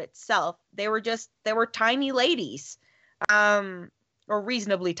job itself. They were tiny ladies, or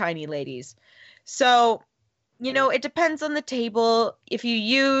reasonably tiny ladies. So, you know, it depends on the table. If you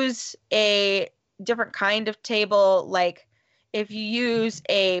use a different kind of table, like if you use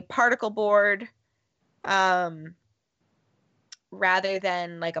a particle board, rather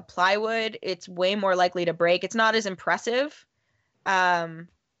than like a plywood, it's way more likely to break. It's not as impressive,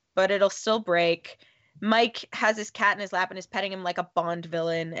 but it'll still break. Mike has his cat in his lap and is petting him like a Bond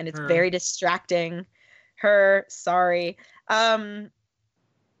villain, and it's very distracting. Sorry.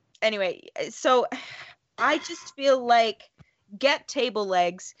 Anyway, so I just feel like get table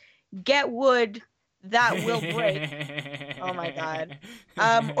legs, get wood that will break. Oh my god.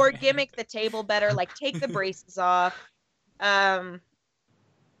 Or gimmick the table better, like take the braces off.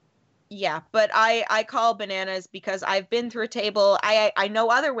 Yeah, but I call bananas because I've been through a table. I know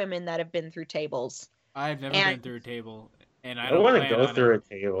other women that have been through tables. I've never been through a table, and I don't want to go through a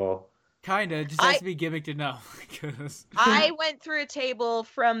table. Kinda, just has to be gimmicked enough. Cause... I went through a table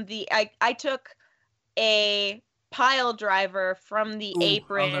from the. I took a pile driver from the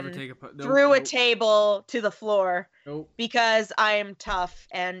apron through a table to the floor because I am tough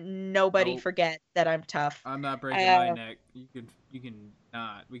and nobody forget that I'm tough. I'm not breaking my neck. You can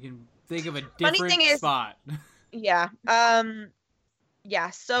not. We can think of a different spot. Yeah. Yeah.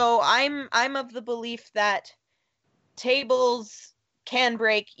 So I'm of the belief that tables can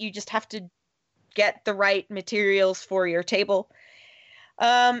break. You just have to get the right materials for your table.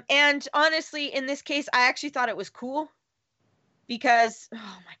 And honestly, in this case, I actually thought it was cool because, oh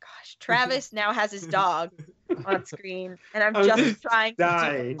my gosh, Travis now has his dog on screen, and I'm just trying to do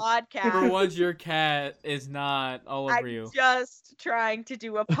a podcast. For once, your cat is not all over you. I'm just trying to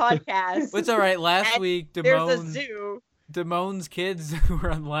do a podcast. It's all right. Last week, there's a zoo. Damone's kids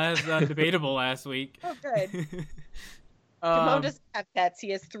were on Debatable last week. Oh, good. Damone doesn't have pets. He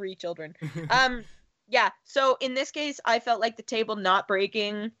has 3 children. Yeah, so in this case, I felt like the table not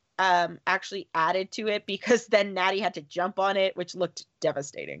breaking actually added to it because then Natty had to jump on it, which looked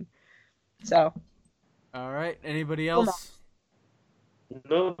devastating. So. All right. Anybody else?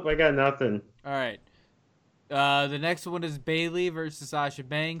 Nope, I got nothing. All right. The next one is Bayley versus Sasha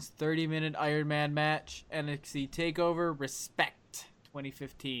Banks, 30-minute Iron Man match, NXT TakeOver Respect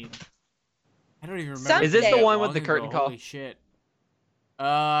 2015. I don't even remember. Is this the one with the curtain call? Holy shit.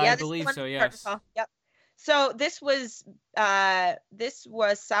 I believe so, yes. Yep. So this was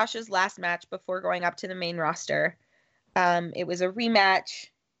Sasha's last match before going up to the main roster. It was a rematch.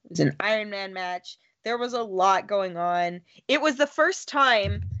 It was an Iron Man match. There was a lot going on. It was the first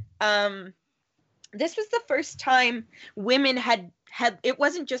time this was the first time women had it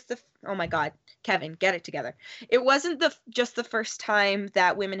wasn't just the oh my god, Kevin, get it together. It wasn't just the first time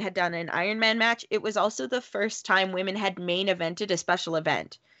that women had done an Iron Man match. It was also the first time women had main evented a special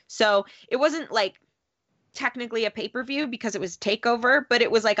event. So it wasn't like technically a pay-per-view because it was TakeOver, but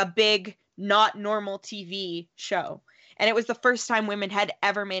it was like a big, not normal TV show. And it was the first time women had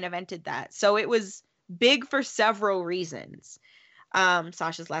ever main evented that. So it was big for several reasons.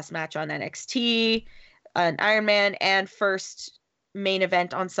 Sasha's last match on NXT, an Iron Man, and first main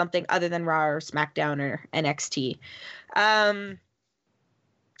event on something other than Raw or SmackDown or NXT. And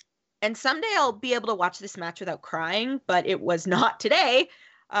someday I'll be able to watch this match without crying, but it was not today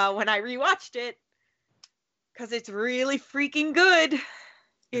when I rewatched it because it's really freaking good.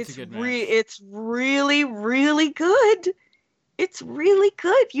 It's really, really good. It's really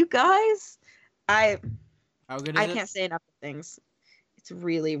good, you guys. How good is I it? can't say enough things. It's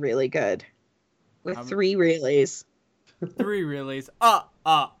really, really good. With 3 relays. 3 relays.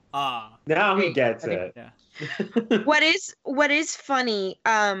 Now he gets it. Yeah. What is funny,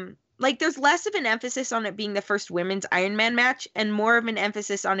 like there's less of an emphasis on it being the first women's Iron Man match and more of an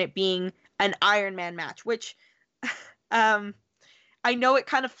emphasis on it being an Iron Man match, which I know it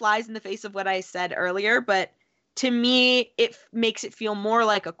kind of flies in the face of what I said earlier, but to me it makes it feel more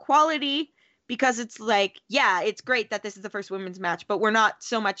like a quality because it's like, yeah, it's great that this is the first women's match, but we're not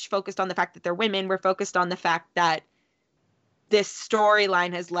so much focused on the fact that they're women. We're focused on the fact that this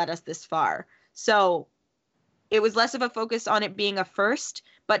storyline has led us this far. So it was less of a focus on it being a first,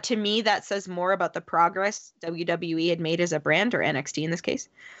 but to me that says more about the progress WWE had made as a brand, or NXT in this case.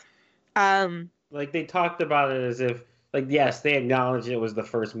 Like they talked about it as if, like, yes, they acknowledged it was the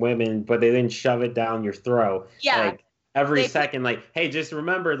first women, but they didn't shove it down your throat. Yeah. Like every second, like, hey, just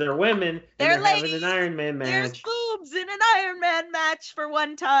remember they're women and they're having an Iron Man match. There's boobs in an Iron Man match for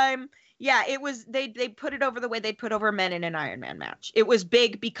one time. Yeah, it was they put it over the way they'd put over men in an Iron Man match. It was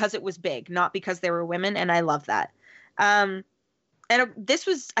big because it was big, not because they were women, and I love that. And this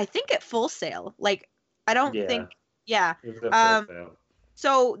was, I think, at Full Sail. Like, I don't think, yeah. It was at Full Sail.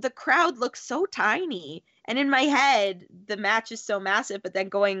 So the crowd looks so tiny, and in my head, the match is so massive. But then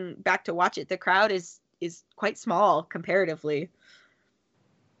going back to watch it, the crowd is quite small comparatively.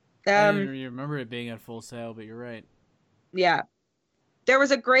 I didn't really remember it being at Full Sail, but you're right. Yeah. There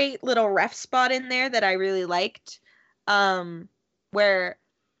was a great little ref spot in there that I really liked, where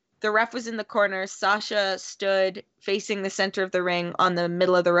the ref was in the corner. Sasha stood facing the center of the ring on the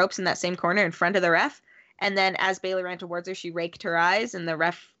middle of the ropes in that same corner in front of the ref. And then as Bayley ran towards her, she raked her eyes and the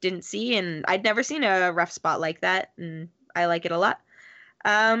ref didn't see. And I'd never seen a ref spot like that. And I like it a lot.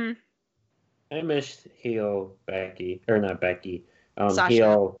 I missed heel Becky, or not Becky, Sasha.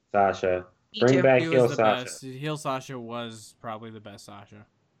 heel Sasha. Bring back heel Sasha. Best. Heel Sasha was probably the best Sasha.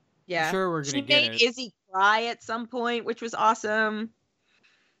 Yeah. I'm sure we're gonna get it. She made Izzy cry at some point, which was awesome.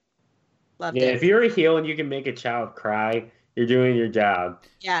 Loved it. Yeah, if you're a heel and you can make a child cry, you're doing your job.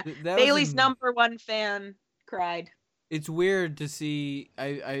 Yeah. That Bayley's #1 fan cried. It's weird to see.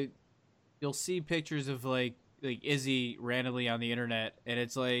 You'll see pictures of like Izzy randomly on the internet, and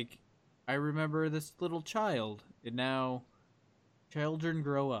it's like, I remember this little child, and now children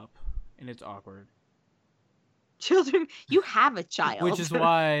grow up, and it's awkward. Children, you have a child. Which is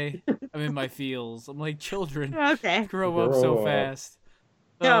why I'm in my feels. I'm like, children Okay. grow up so fast.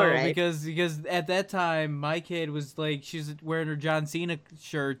 All right. Because at that time, my kid was like, she's wearing her John Cena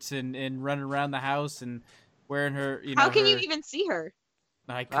shirts and running around the house and wearing her, How can you even see her?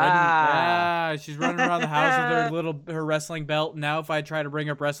 I couldn't. Yeah, she's running around the house with her wrestling belt. Now, if I try to bring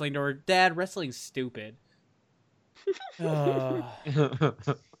up wrestling to her, Dad, wrestling's stupid. I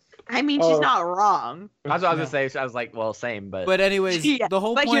mean, she's not wrong. That's what I was gonna say. I was like, well, same, but. But anyways, Yeah, the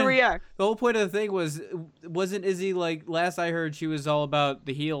whole but point. here we are. The whole point of the thing wasn't Izzy like last I heard she was all about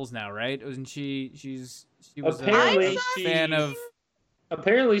the heels now, right? Wasn't she? She was Apparently, a fan of.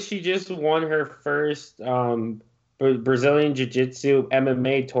 Apparently, she just won her first Brazilian Jiu-Jitsu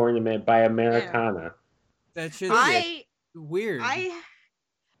MMA tournament by Americana. That shit's weird.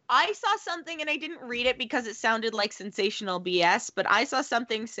 I saw something, and I didn't read it because it sounded like sensational BS, but I saw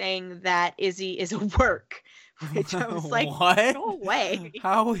something saying that Izzy is a work, which I was like, what? No way.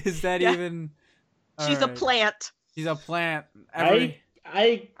 How is that even? She's a plant. She's a plant. I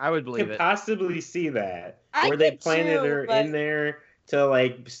would believe could it. possibly see that. I where they could planted too, her but- in there to,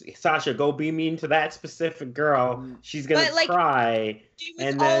 like, Sasha, go be mean to that specific girl. She's going But, like, to cry. She was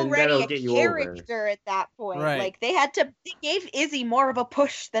And then already that'll a get you over. character at that point. Right. Like, they gave Izzy more of a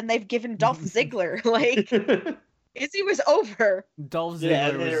push than they've given Dolph Ziggler. Like, Izzy was over. Dolph Ziggler Yeah,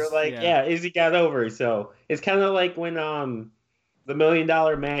 and they were like, yeah, Izzy got over. So it's kind of like when the $1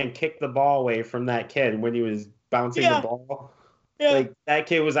 Million Man kicked the ball away from that kid when he was bouncing the ball. Yeah. Like that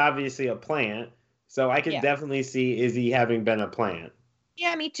kid was obviously a plant. So I could definitely see Izzy having been a plant.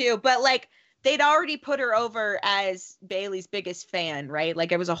 Yeah, me too. But like they'd already put her over as Bailey's biggest fan, right?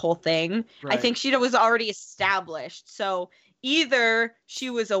 Like it was a whole thing. Right. I think she was already established. So either she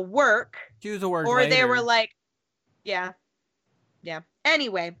was a work, or they were like, yeah.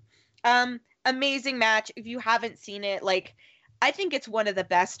 Anyway, amazing match. If you haven't seen it, like I think it's one of the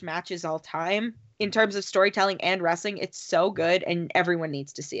best matches all time in terms of storytelling and wrestling. It's so good, and everyone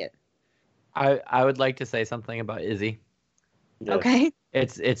needs to see it. I would like to say something about Izzy. Yeah. Okay.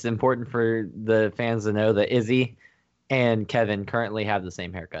 It's important for the fans to know that Izzy and Kevin currently have the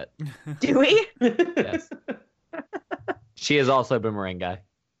same haircut. Do we? Yes. She is also a Boomerang guy.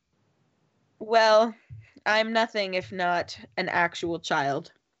 Well, I'm nothing if not an actual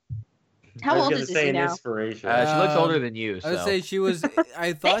child. How I was old gonna is say Izzy an now? inspiration. She looks older than you. I would So. say she was.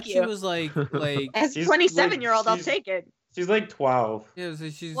 I thought she you. was like As a She's 27-year-old, I'll she's- take it. She's like 12. yeah. So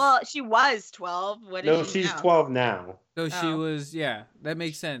she's Well, she was 12. What No, is she she's now? 12 now. so she Oh. was that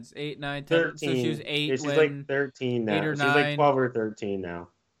makes sense. 8, 9, 10. 13. So she was 8 Yeah, she's when, like 13 now. 8 or She's like 9. 12 or 13 now.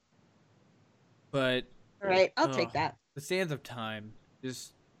 but All right, I'll Oh. take that. the sands of time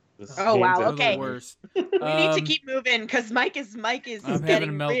just Oh, wow, Hands okay. the worst. We need to keep moving because Mike is I'm having getting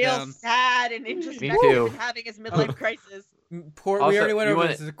a real meltdown. sad and introspective too. and having his midlife crisis. we Also, already went you over wanna-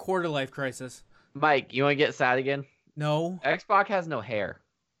 this. It's a quarter life crisis. Mike, you want to get sad again? No, X-Pac has no hair.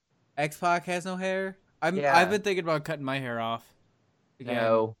 X-Pac has no hair. Yeah. I've been thinking about cutting my hair off. Again.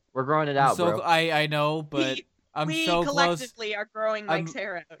 No, we're growing it I'm out, so bro. I know, but I'm we so close. collectively are growing Mike's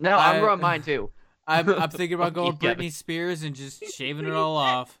hair out. No, I- I'm growing mine too. I'm thinking about going Yeah. Britney Spears and just shaving it all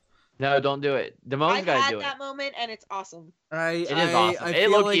off. No, don't do it. Damone's I've got to had do it. that moment and it's awesome. It is awesome. It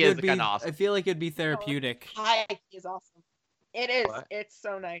feel low-key like is it'd be. kinda awesome. I feel like it'd be therapeutic. Hi is awesome. It is. What? It's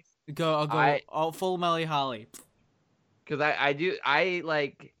so nice. I'll go all full Melly Holly. Because I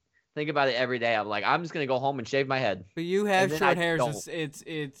like think about it every day. I'm like, I'm just gonna go home and shave my head. But you have then short I hairs. don't.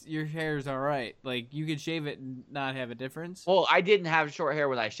 It's your hair's all right. Like you could shave it and not have a difference. Well, I didn't have short hair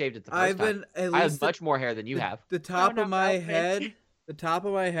when I shaved it the first I've time. been at I have least much more hair than you have. the top no, of my no, head. The top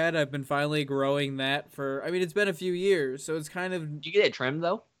of my head, I've been finally growing that for. I mean, it's been a few years, so it's kind of. Did you get it trimmed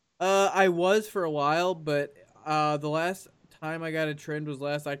though? I was for a while, but the last time I got it trimmed was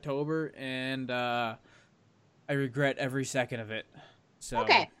last October, and I regret every second of it. So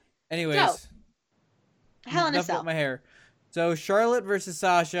Okay. Anyways, Hell in a enough Cell. about my hair. So Charlotte versus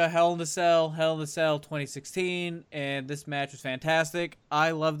Sasha, Hell in a Cell, 2016, and this match was fantastic.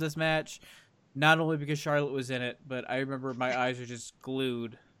 I love this match, not only because Charlotte was in it, but I remember my eyes were just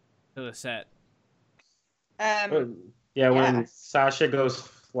glued to the set. Yeah, when Sasha goes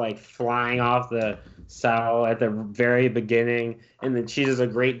like flying off the cell at the very beginning, and then she does a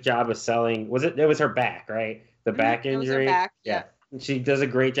great job of selling. It was her back, right? The back It was her injury. back, yeah. And she does a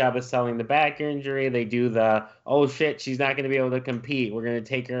great job of selling the back injury. They do the oh shit, she's not going to be able to compete. We're going to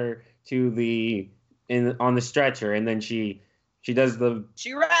take her to on the stretcher, and then she does the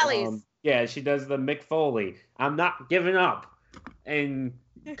She rallies. she does the Mick Foley. I'm not giving up, and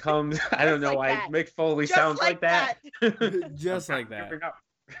comes. I don't know Just why like that. Mick Foley Just sounds like that. Just I'm like not that. giving up.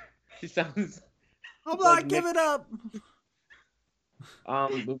 He sounds. I'm Like not giving up.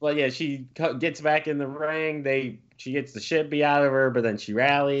 But yeah, she gets back in the ring. She gets the shit beat out of her, but then she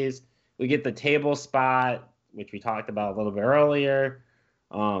rallies. We get the table spot, which we talked about a little bit earlier.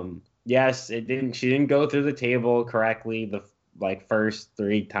 Yes, she didn't go through the table correctly the first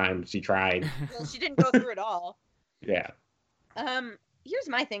 3 times she tried. Well, she didn't go through it all. Yeah. Here's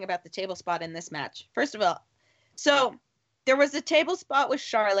my thing about the table spot in this match. First of all, so there was a table spot with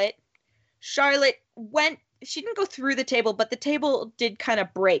Charlotte. Charlotte she didn't go through the table, but the table did kind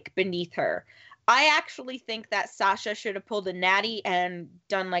of break beneath her. I actually think that Sasha should have pulled a natty and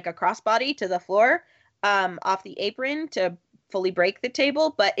done like a crossbody to the floor off the apron to fully break the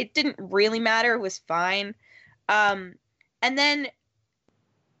table, but it didn't really matter. It was fine. And then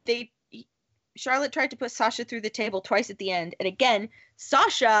Charlotte tried to put Sasha through the table twice at the end. And again,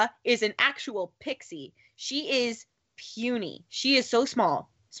 Sasha is an actual pixie. She is puny. She is so small.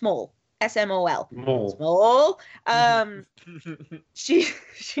 Small. S-M-O-L. Mole. Small.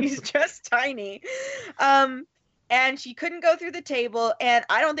 She's just tiny. And she couldn't go through the table. And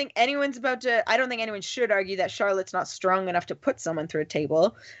I don't think anyone should argue that Charlotte's not strong enough to put someone through a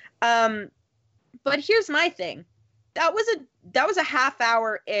table. But here's my thing. That was a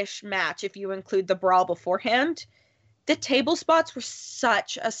half-hour-ish match if you include the brawl beforehand. The table spots were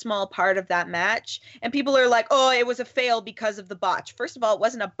such a small part of that match. And people are like, oh, it was a fail because of the botch. First of all, it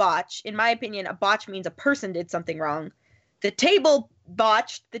wasn't a botch. In my opinion, a botch means a person did something wrong. the table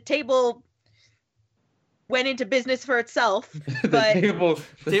botched. The table went into business for itself. The But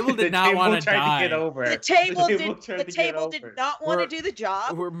table did not wanna tried die. to get over. the table tried did. to The get table did over. not want to We're- do the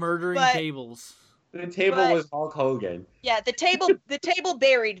job. We're murdering but- tables. The table but- was Hulk Hogan. Yeah, the table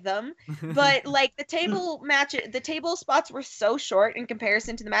buried them. But like the table spots were so short in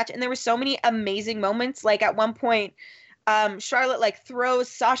comparison to the match, and there were so many amazing moments. Like at one point, Charlotte like throws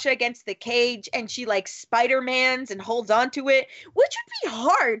Sasha against the cage, and she like Spider-Mans and holds onto it, which would be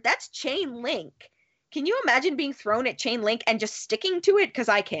hard. That's chain link. Can you imagine being thrown at chain link and just sticking to it? Because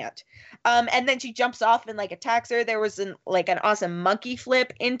I can't. And then she jumps off and like attacks her. There was an awesome monkey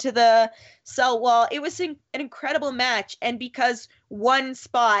flip into the cell wall. It was an incredible match, and because one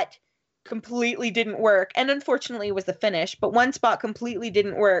spot completely didn't work, and unfortunately it was the finish, but one spot completely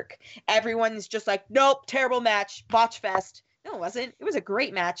didn't work, everyone's just like, nope, terrible match, botch fest. No, it wasn't. It was a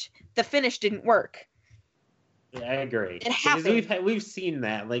great match. The finish didn't work. Yeah, I agree. It happened. Because we've seen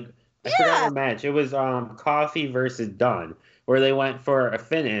that. Like I forgot the match. It was Coffee versus Dunn, where they went for a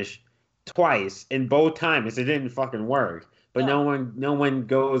finish twice, and both times it didn't fucking work. But no one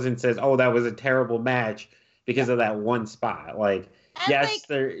goes and says, "Oh, that was a terrible match because of that one spot." Like, And, yes,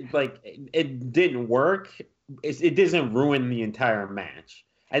 it didn't work. It doesn't ruin the entire match.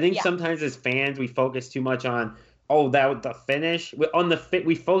 I think sometimes as fans we focus too much on, that was the finish.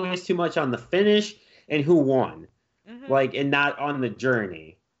 We focus too much on the finish and who won, and not on the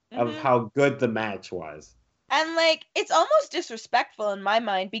journey of how good the match was. And like it's almost disrespectful in my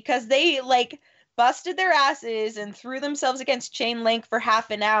mind, because they like busted their asses and threw themselves against chain link for half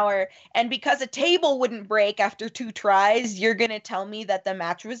an hour, and because a table wouldn't break after 2 tries, you're gonna tell me that the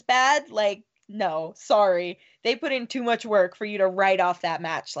match was bad? Like, no, sorry. They put in too much work for you to write off that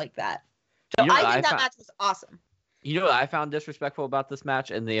match like that. So I think that match was awesome. You know what I found disrespectful about this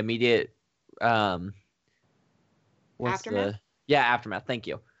match and the immediate Aftermath? Aftermath, thank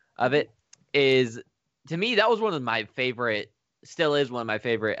you, of it, is, to me, that was one of my favorite, still is one of my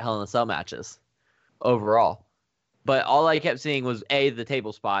favorite Hell in a Cell matches overall. But all I kept seeing was the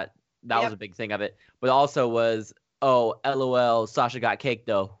table spot. That was a big thing of it. But also was, LOL, Sasha got caked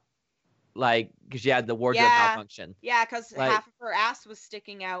though. Like, because she had the wardrobe malfunction. Yeah, because Like, half of her ass was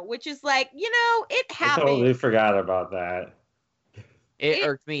sticking out, which is like, it I happened. totally forgot about that. It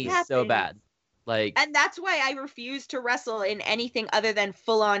irked me so happens. bad. Like, And that's why I refuse to wrestle in anything other than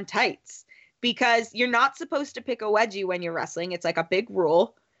full-on tights, because you're not supposed to pick a wedgie when you're wrestling. It's like a big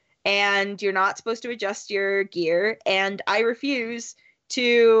rule, and you're not supposed to adjust your gear, and I refuse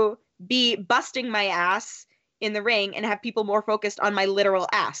to be busting my ass in the ring and have people more focused on my literal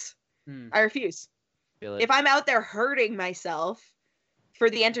ass. I refuse. feel it. If I'm out there hurting myself for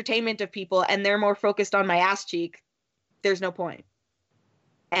the entertainment of people and they're more focused on my ass cheek, there's no point.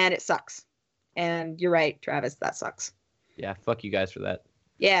 And it sucks. And you're right, Travis, that sucks. Yeah, fuck you guys for that.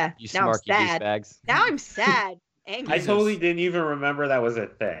 Yeah, You now I'm smarky sad. douchebags. Now I'm sad. Angry. I totally didn't even remember that was a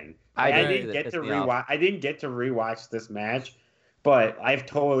thing. I I did. didn't That get pissed to me off. rewatch. I didn't get to rewatch this match, but I've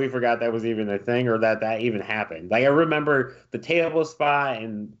totally forgot that was even a thing, or that even happened. Like I remember the table spot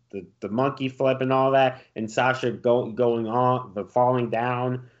and the monkey flip and all that, and Sasha going on, the falling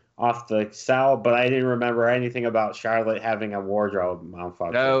down off the cell. But I didn't remember anything about Charlotte having a wardrobe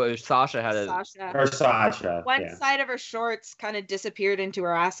malfunction. No, it was Sasha had a. Sasha. Or Sasha. One yeah. side of her shorts kind of disappeared into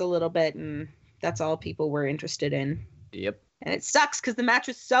her ass a little bit, and that's all people were interested in. Yep. And it sucks because the match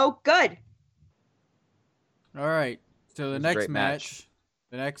was so good. All right. So It the was a next great match. match.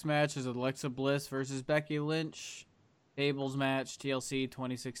 The next match is Alexa Bliss versus Becky Lynch. Tables match, TLC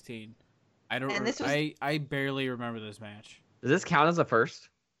 2016. I don't. And this was- I barely remember this match. Does this count as a first?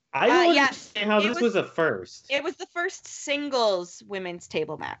 I don't yeah, understand how it this was- was a first. It was the first singles women's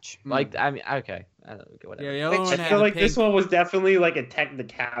table match. Like, I mean, okay. Whatever. Yeah, the other Which- one I had feel a like pig. this one was definitely like a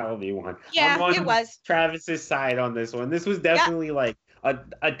technicality one. Yeah, I'm on it was. Travis's side on this one. This was definitely like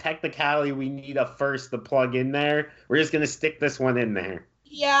a technicality. We need a first to plug in there. We're just gonna stick this one in there.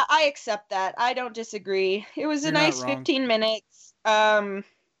 Yeah, I accept that. I don't disagree. It was a You're not nice wrong. 15 minutes.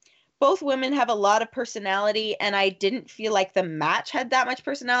 Both women have a lot of personality, and I didn't feel like the match had that much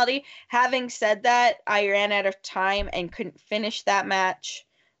personality. Having said that, I ran out of time and couldn't finish that match.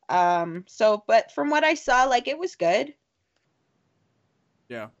 But from what I saw, like, it was good.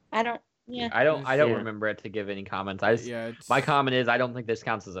 Yeah. I don't Yeah. remember it to give any comments. I just, Yeah. It's... my comment is I don't think this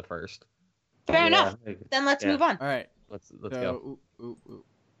counts as a first. Fair enough. Yeah. Then let's Yeah. move on. All right. Let's So, go. All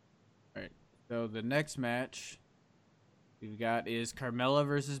right. So the next match we've got is Carmella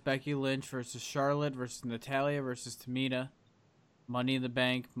versus Becky Lynch versus Charlotte versus Natalia versus Tamina. Money in the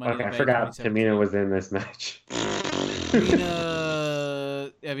Bank. Money in Okay, the I Bank. forgot 2017. Tamina was in this match.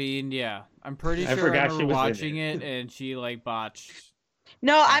 Tamina I mean, yeah, I'm pretty I sure I forgot remember she was in watching it. it, and she like botched.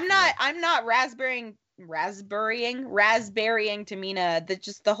 No, I'm not raspberrying Tamina.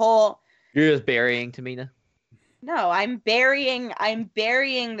 The whole. You're just burying Tamina. No, I'm burying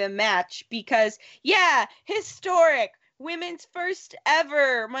the match because yeah, historic women's first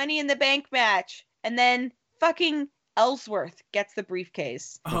ever Money in the Bank match, and then fucking Ellsworth gets the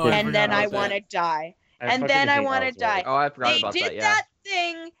briefcase, Oh, I and forgot then I about want to that. die, I and fucking then I hate want to Ellsworth. die. Oh, I forgot They about did that.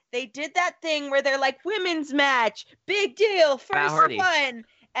 Yeah. They did that thing where they're like women's match, big deal, Matt first Hardy. one,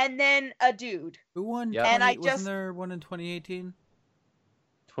 and then a dude. Who won? Yep. And I Wasn't just- there one in 2018?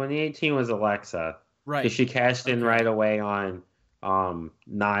 2018 was Alexa. Right. Because she cashed in Okay. right away on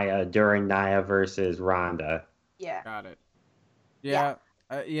Nia during Nia versus Ronda. Yeah, Got it. Yeah.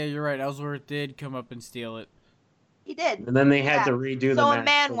 Yeah, you're right. Ellsworth did come up and steal it. he did. And then they had Yeah. to redo So the a match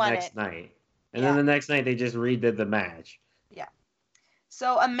man the won next it. night. And Yeah. then the next night they just redid the match.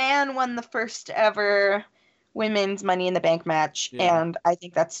 So a man won the first ever women's Money in the Bank match, Yeah. and I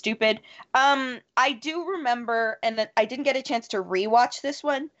think that's stupid. I do remember, and I didn't get a chance to rewatch this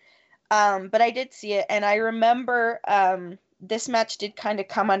one, but I did see it, and I remember this match did kind of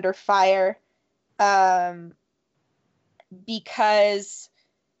come under fire, because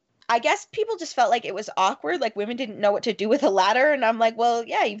I guess people just felt like it was awkward, like women didn't know what to do with a ladder, and I'm like, well,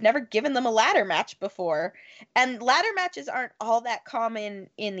 yeah, you've never given them a ladder match before. And ladder matches aren't all that common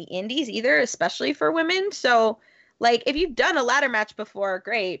in the indies either, especially for women. So, like, if you've done a ladder match before,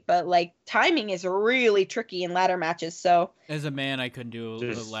 great, but like timing is really tricky in ladder matches. So, As a man, I couldn't do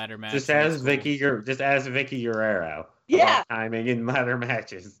a ladder match. Just in ask school. Vicky Guerrero. Yeah. About timing in ladder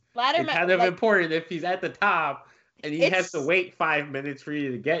matches. ladder It's match, kind of like, important if he's at the top and he has to wait 5 minutes for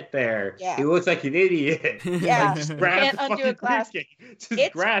you to get there. Yeah. He looks like an idiot. Yeah. Just grab Can't the undo a fucking class. briefcase. Just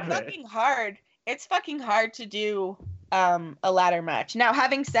it's grab it. fucking hard. It's fucking hard to do a ladder match. Now,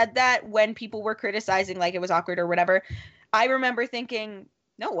 having said that, when people were criticizing like it was awkward or whatever, I remember thinking,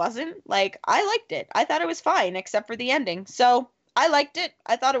 no, it wasn't. Like, I liked it. I thought it was fine, except for the ending. So I liked it.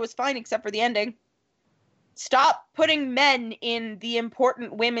 I thought it was fine, except for the ending. Stop putting men in the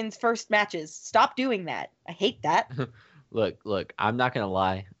important women's first matches. Stop doing that. I hate that. Look, I'm not gonna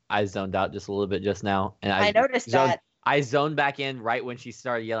lie. I zoned out just a little bit just now, and I noticed zoned, that. I zoned back in right when she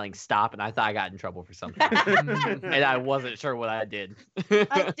started yelling "stop," and I thought I got in trouble for something, and I wasn't sure what I did.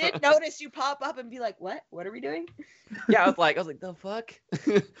 I did notice you pop up and be like, "What? What are we doing?" Yeah, I was like, the fuck?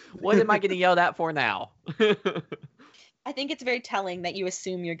 What am I getting yelled at for now? I think it's very telling that you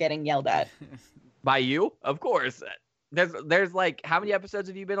assume you're getting yelled at. By you, of course. There's like, how many episodes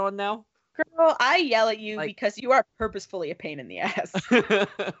have you been on now? Girl, I yell at you Like- because you are purposefully a pain in the ass.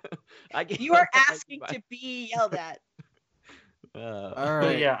 I get You are yelled at asking by- to be yelled at. All But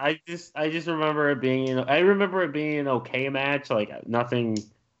right. yeah, I just remember it being an okay match, like nothing,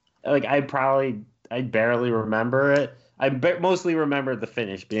 like I barely remember it. Mostly remember the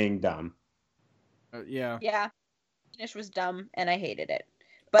finish being dumb. Yeah. Yeah, finish was dumb and I hated it.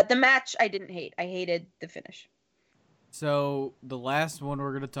 But the match I didn't hate. I hated the finish. So the last one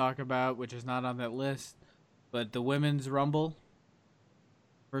we're gonna talk about, which is not on that list, but the women's rumble.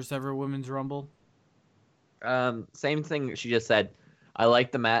 First ever women's rumble. Same thing she just said. I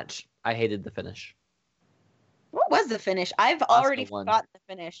liked the match. I hated the finish. What was the finish? I've already won. forgotten the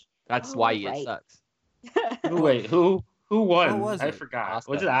finish. That's Oh, why right. it sucks. Wait, who won? Who was I it? forgot. Asuka.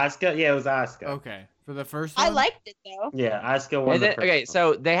 Was it Asuka? Yeah, it was Asuka. Okay, for the first one. I liked it though. Yeah, Asuka won. And the then, first okay, one.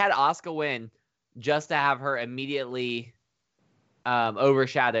 so they had Asuka win just to have her immediately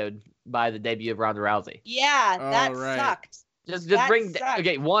overshadowed by the debut of Ronda Rousey. Yeah, Oh, that right. sucked. Just That bring. sucked.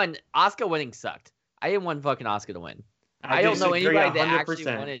 Okay, one, Asuka winning sucked. I didn't want fucking Asuka to win. I don't know disagree anybody that actually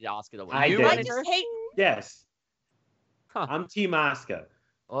 100%. wanted Asuka to win. I You did. I wanted just her? hate. Yes, Huh. I'm Team Asuka.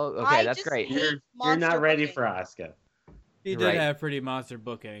 Well, okay, I that's just great. hate You're monster not ready booking. for Asuka. He You're did right. have pretty monster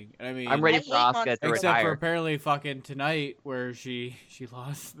booking. I mean, I'm ready I for hate Asuka Monster to except for retire. apparently fucking tonight where she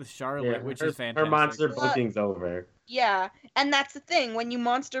lost the Charlotte, which her, is fantastic. her monster Well, booking's over. Yeah, and that's the thing. When you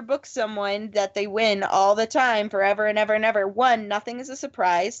monster book someone that they win all the time, forever and ever and ever, one, nothing is a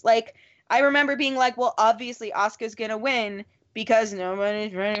surprise. Like, I remember being like, well, obviously Asuka's gonna win because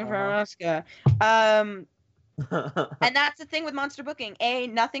nobody's ready for Asuka. And that's the thing with monster booking.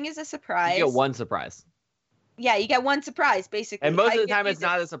 Nothing is a surprise. You get one surprise. Yeah, you get one surprise, basically. And most I of the give time, you it's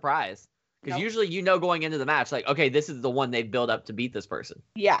not a surprise. Because Nope. usually you know going into the match, like, okay, this is the one they've built up to beat this person.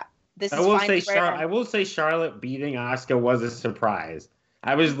 Yeah, this is I finally where I'm- will say Charlotte beating Asuka was a surprise.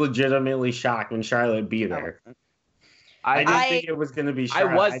 I was legitimately shocked when Charlotte beat her. I didn't I- think it was going to be I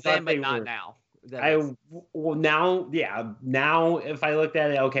Charlotte. was thought then, but they not were- now. Well, now, yeah, now if I looked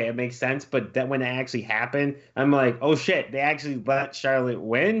at it, okay, it makes sense. But that when it actually happened, I'm like, oh shit, they actually let Charlotte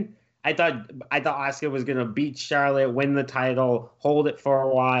win. I thought Asuka was gonna beat Charlotte, win the title, hold it for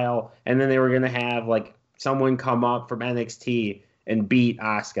a while, and then they were gonna have like someone come up from NXT and beat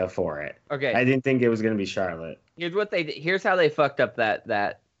Asuka for it. Okay. I didn't think it was gonna be Charlotte. Here's how they fucked up that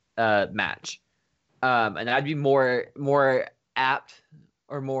match. And I'd be more apt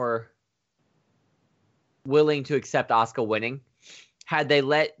or more willing to accept Asuka winning had they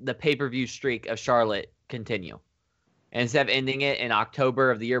let the pay-per-view streak of Charlotte continue. And instead of ending it in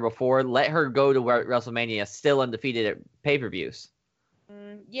October of the year before, let her go to WrestleMania still undefeated at pay-per-views.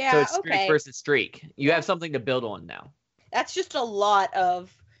 Yeah, so it's streak okay. versus streak. You have something to build on now. That's just a lot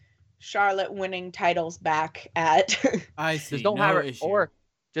of Charlotte winning titles back at. I see. Just don't no have her, issue. or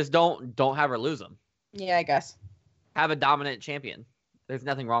just don't have her lose them. Yeah, I guess. Have a dominant champion. There's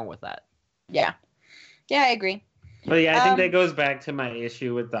nothing wrong with that. Yeah. Yeah, I agree. But yeah, I think that goes back to my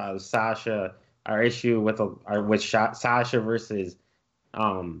issue with Sasha. Our issue with Sasha versus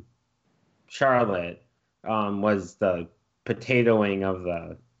Charlotte was the potatoing of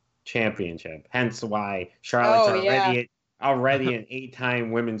the championship. Hence why Charlotte's already an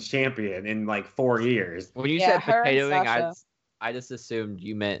 8-time women's champion in like 4 years. When you Yeah, said her and potatoing, Sasha. I just assumed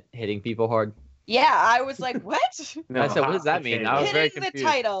you meant hitting people hard. Yeah, I was like, what? No, I said, what hot does that mean? potato. I was very Hitting the confused.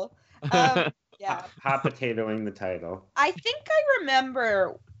 title. Yeah. Hot potatoing the title. I think I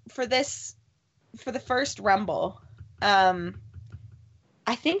remember for the first Rumble,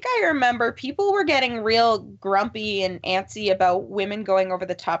 I think I remember people were getting real grumpy and antsy about women going over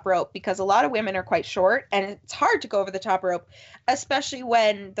the top rope because a lot of women are quite short and it's hard to go over the top rope, especially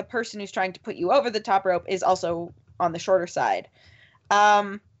when the person who's trying to put you over the top rope is also on the shorter side.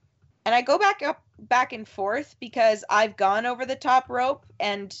 And I go back and forth because I've gone over the top rope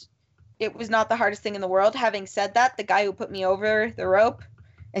and it was not the hardest thing in the world. Having said that, the guy who put me over the rope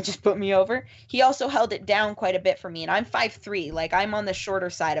and just put me over, he also held it down quite a bit for me. And I'm 5'3", like I'm on the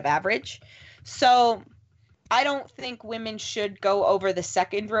shorter side of average. So I don't think women should go over the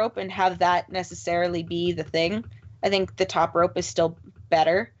second rope and have that necessarily be the thing. I think the top rope is still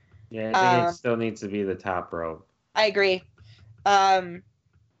better. Yeah, I think it still needs to be the top rope. I agree.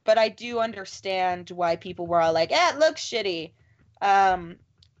 But I do understand why people were all like, it looks shitty. I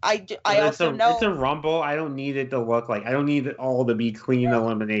also know it's a Rumble. I don't need it to look like. I don't need it all to be clean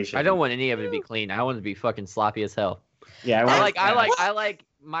elimination. I don't want any of it to be clean. I want it to be fucking sloppy as hell. Yeah, I like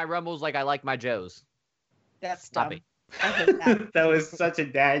my Rumbles like I like my Joes. That's dumb. Sloppy. I hate that. That was such a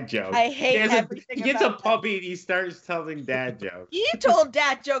dad joke. I hate everything He gets a about that. puppy and he starts telling dad jokes. He told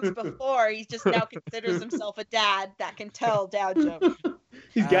dad jokes before. He just now considers himself a dad that can tell dad jokes.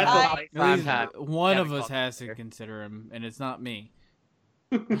 He's got I- the At least time. one of Kevin us Costner has to here. consider him, and it's not me.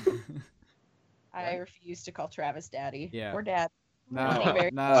 I refuse to call Travis daddy. Yeah. Or dad. No, Anyway.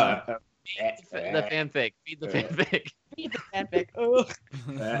 no. The fanfic. Feed the fanfic. Read the fanfic. Ugh.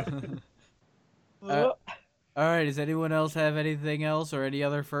 Uh, All right. Does anyone else have anything else or any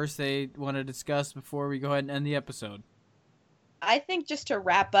other first they want to discuss before we go ahead and end the episode? I think just to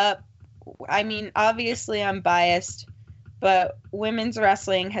wrap up, I mean, obviously I'm biased, but women's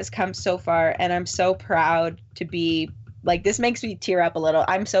wrestling has come so far, and I'm so proud to be, like, this makes me tear up a little.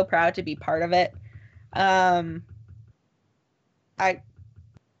 I'm so proud to be part of it.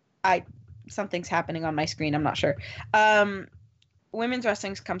 Something's happening on my screen, I'm not sure. Women's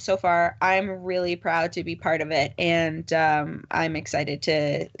wrestling's come so far. I'm really proud to be part of it, and I'm excited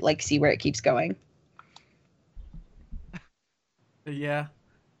to, like, see where it keeps going. Yeah,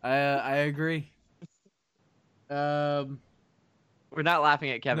 I agree. We're not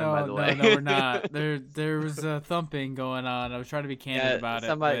laughing at Kevin, no, by the way. no, we're not. There was a thumping going on. I was trying to be candid about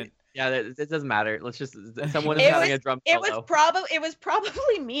it. It doesn't matter. Let's just someone is It having was- a drum It solo. was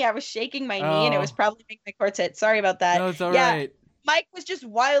probably me. I was shaking my knee, and it was Oh. probably making my cords hit. Sorry about that. No, it's all yeah, right. Mike was just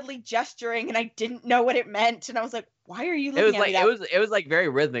wildly gesturing, and I didn't know what it meant, and I was like, "Why are you It looking was at like me?" it was like very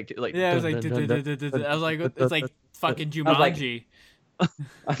rhythmic too. Like Yeah, it was like dun, dun, dun, dun, I was like it's like fucking I was like- Jumanji. I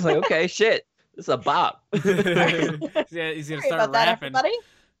was like, okay, shit, this is a bop. Yeah, he's gonna Sorry start about that, rapping.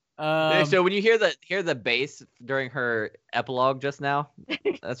 everybody. So when you hear the bass during her epilogue just now,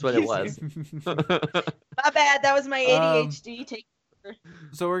 that's what it was. My bad. That was my ADHD.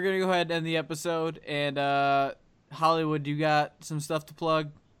 So we're gonna go ahead and end the episode. And Hollywood, you got some stuff to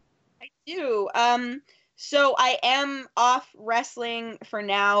plug? I do. So I am off wrestling for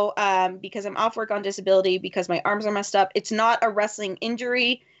now because I'm off work on disability because my arms are messed up. It's not a wrestling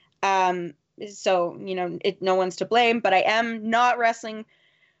injury, so no one's to blame. But I am not wrestling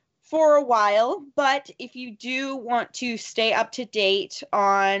for a while, but if you do want to stay up to date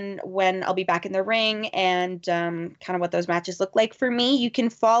on when I'll be back in the ring and kind of what those matches look like for me, you can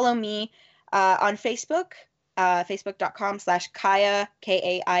follow me on Facebook, facebook.com/Kaya,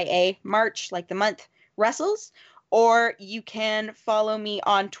 Kaia, March, like the month, wrestles, or you can follow me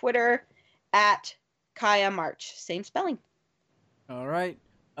on Twitter at Kaya March, same spelling. All right.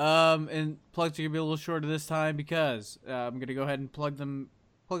 And plugs are gonna be a little shorter this time because I'm gonna go ahead and plug them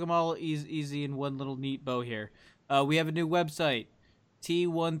all easy in one little neat bow here. We have a new website,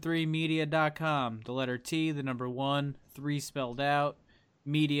 t13media.com. The letter T, the number 1, 3 spelled out,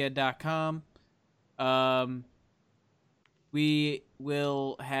 media.com. We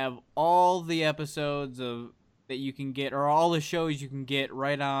will have all the episodes that you can get, or all the shows you can get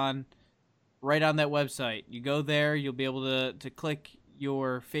right on that website. You go there, you'll be able to click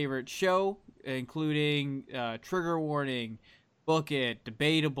your favorite show, including Trigger Warning, Book It,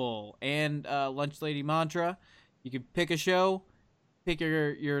 Debatable, and Lunch Lady Mantra. You can pick a show, pick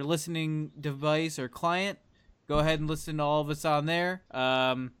your listening device or client, go ahead and listen to all of us on there,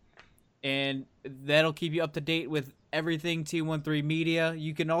 and that'll keep you up to date with everything T13 Media.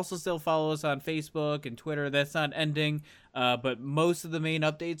 You can also still follow us on Facebook and Twitter. That's not ending, but most of the main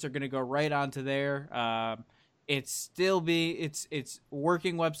updates are going to go right onto there. It's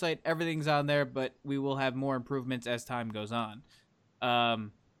working website. Everything's on there, but we will have more improvements as time goes on.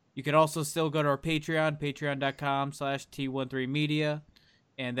 You can also still go to our Patreon, patreon.com/T13media,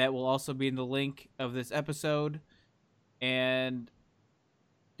 and that will also be in the link of this episode. And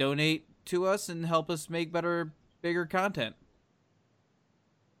donate to us and help us make bigger content.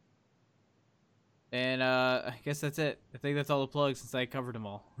 And I guess that's it. I think that's all the plugs since I covered them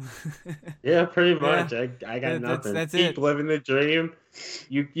all. Yeah, pretty much. I got nothing. That's Keep it. living the dream.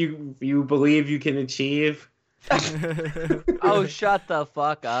 You believe you can achieve. Oh, shut the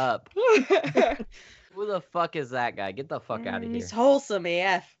fuck up. Who the fuck is that guy? Get the fuck out of here. He's wholesome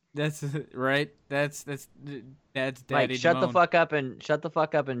AF. That's right. That's Daddy Like, shut the Damone. fuck up and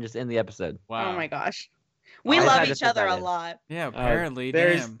just end the episode. Wow. Oh my gosh. We I love had to each put other that a in. lot. Yeah, apparently.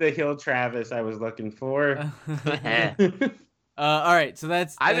 There's Damn. the heel Travis I was looking for. All right, so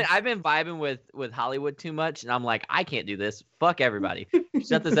that's I've been vibing with Hollywood too much, and I'm like, I can't do this. Fuck everybody.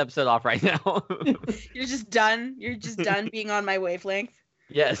 Shut this episode off right now. You're just done. You're just done being on my wavelength.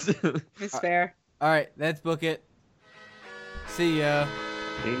 Yes. It's fair. all right. That's Book It. See ya.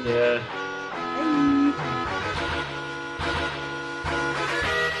 Yeah.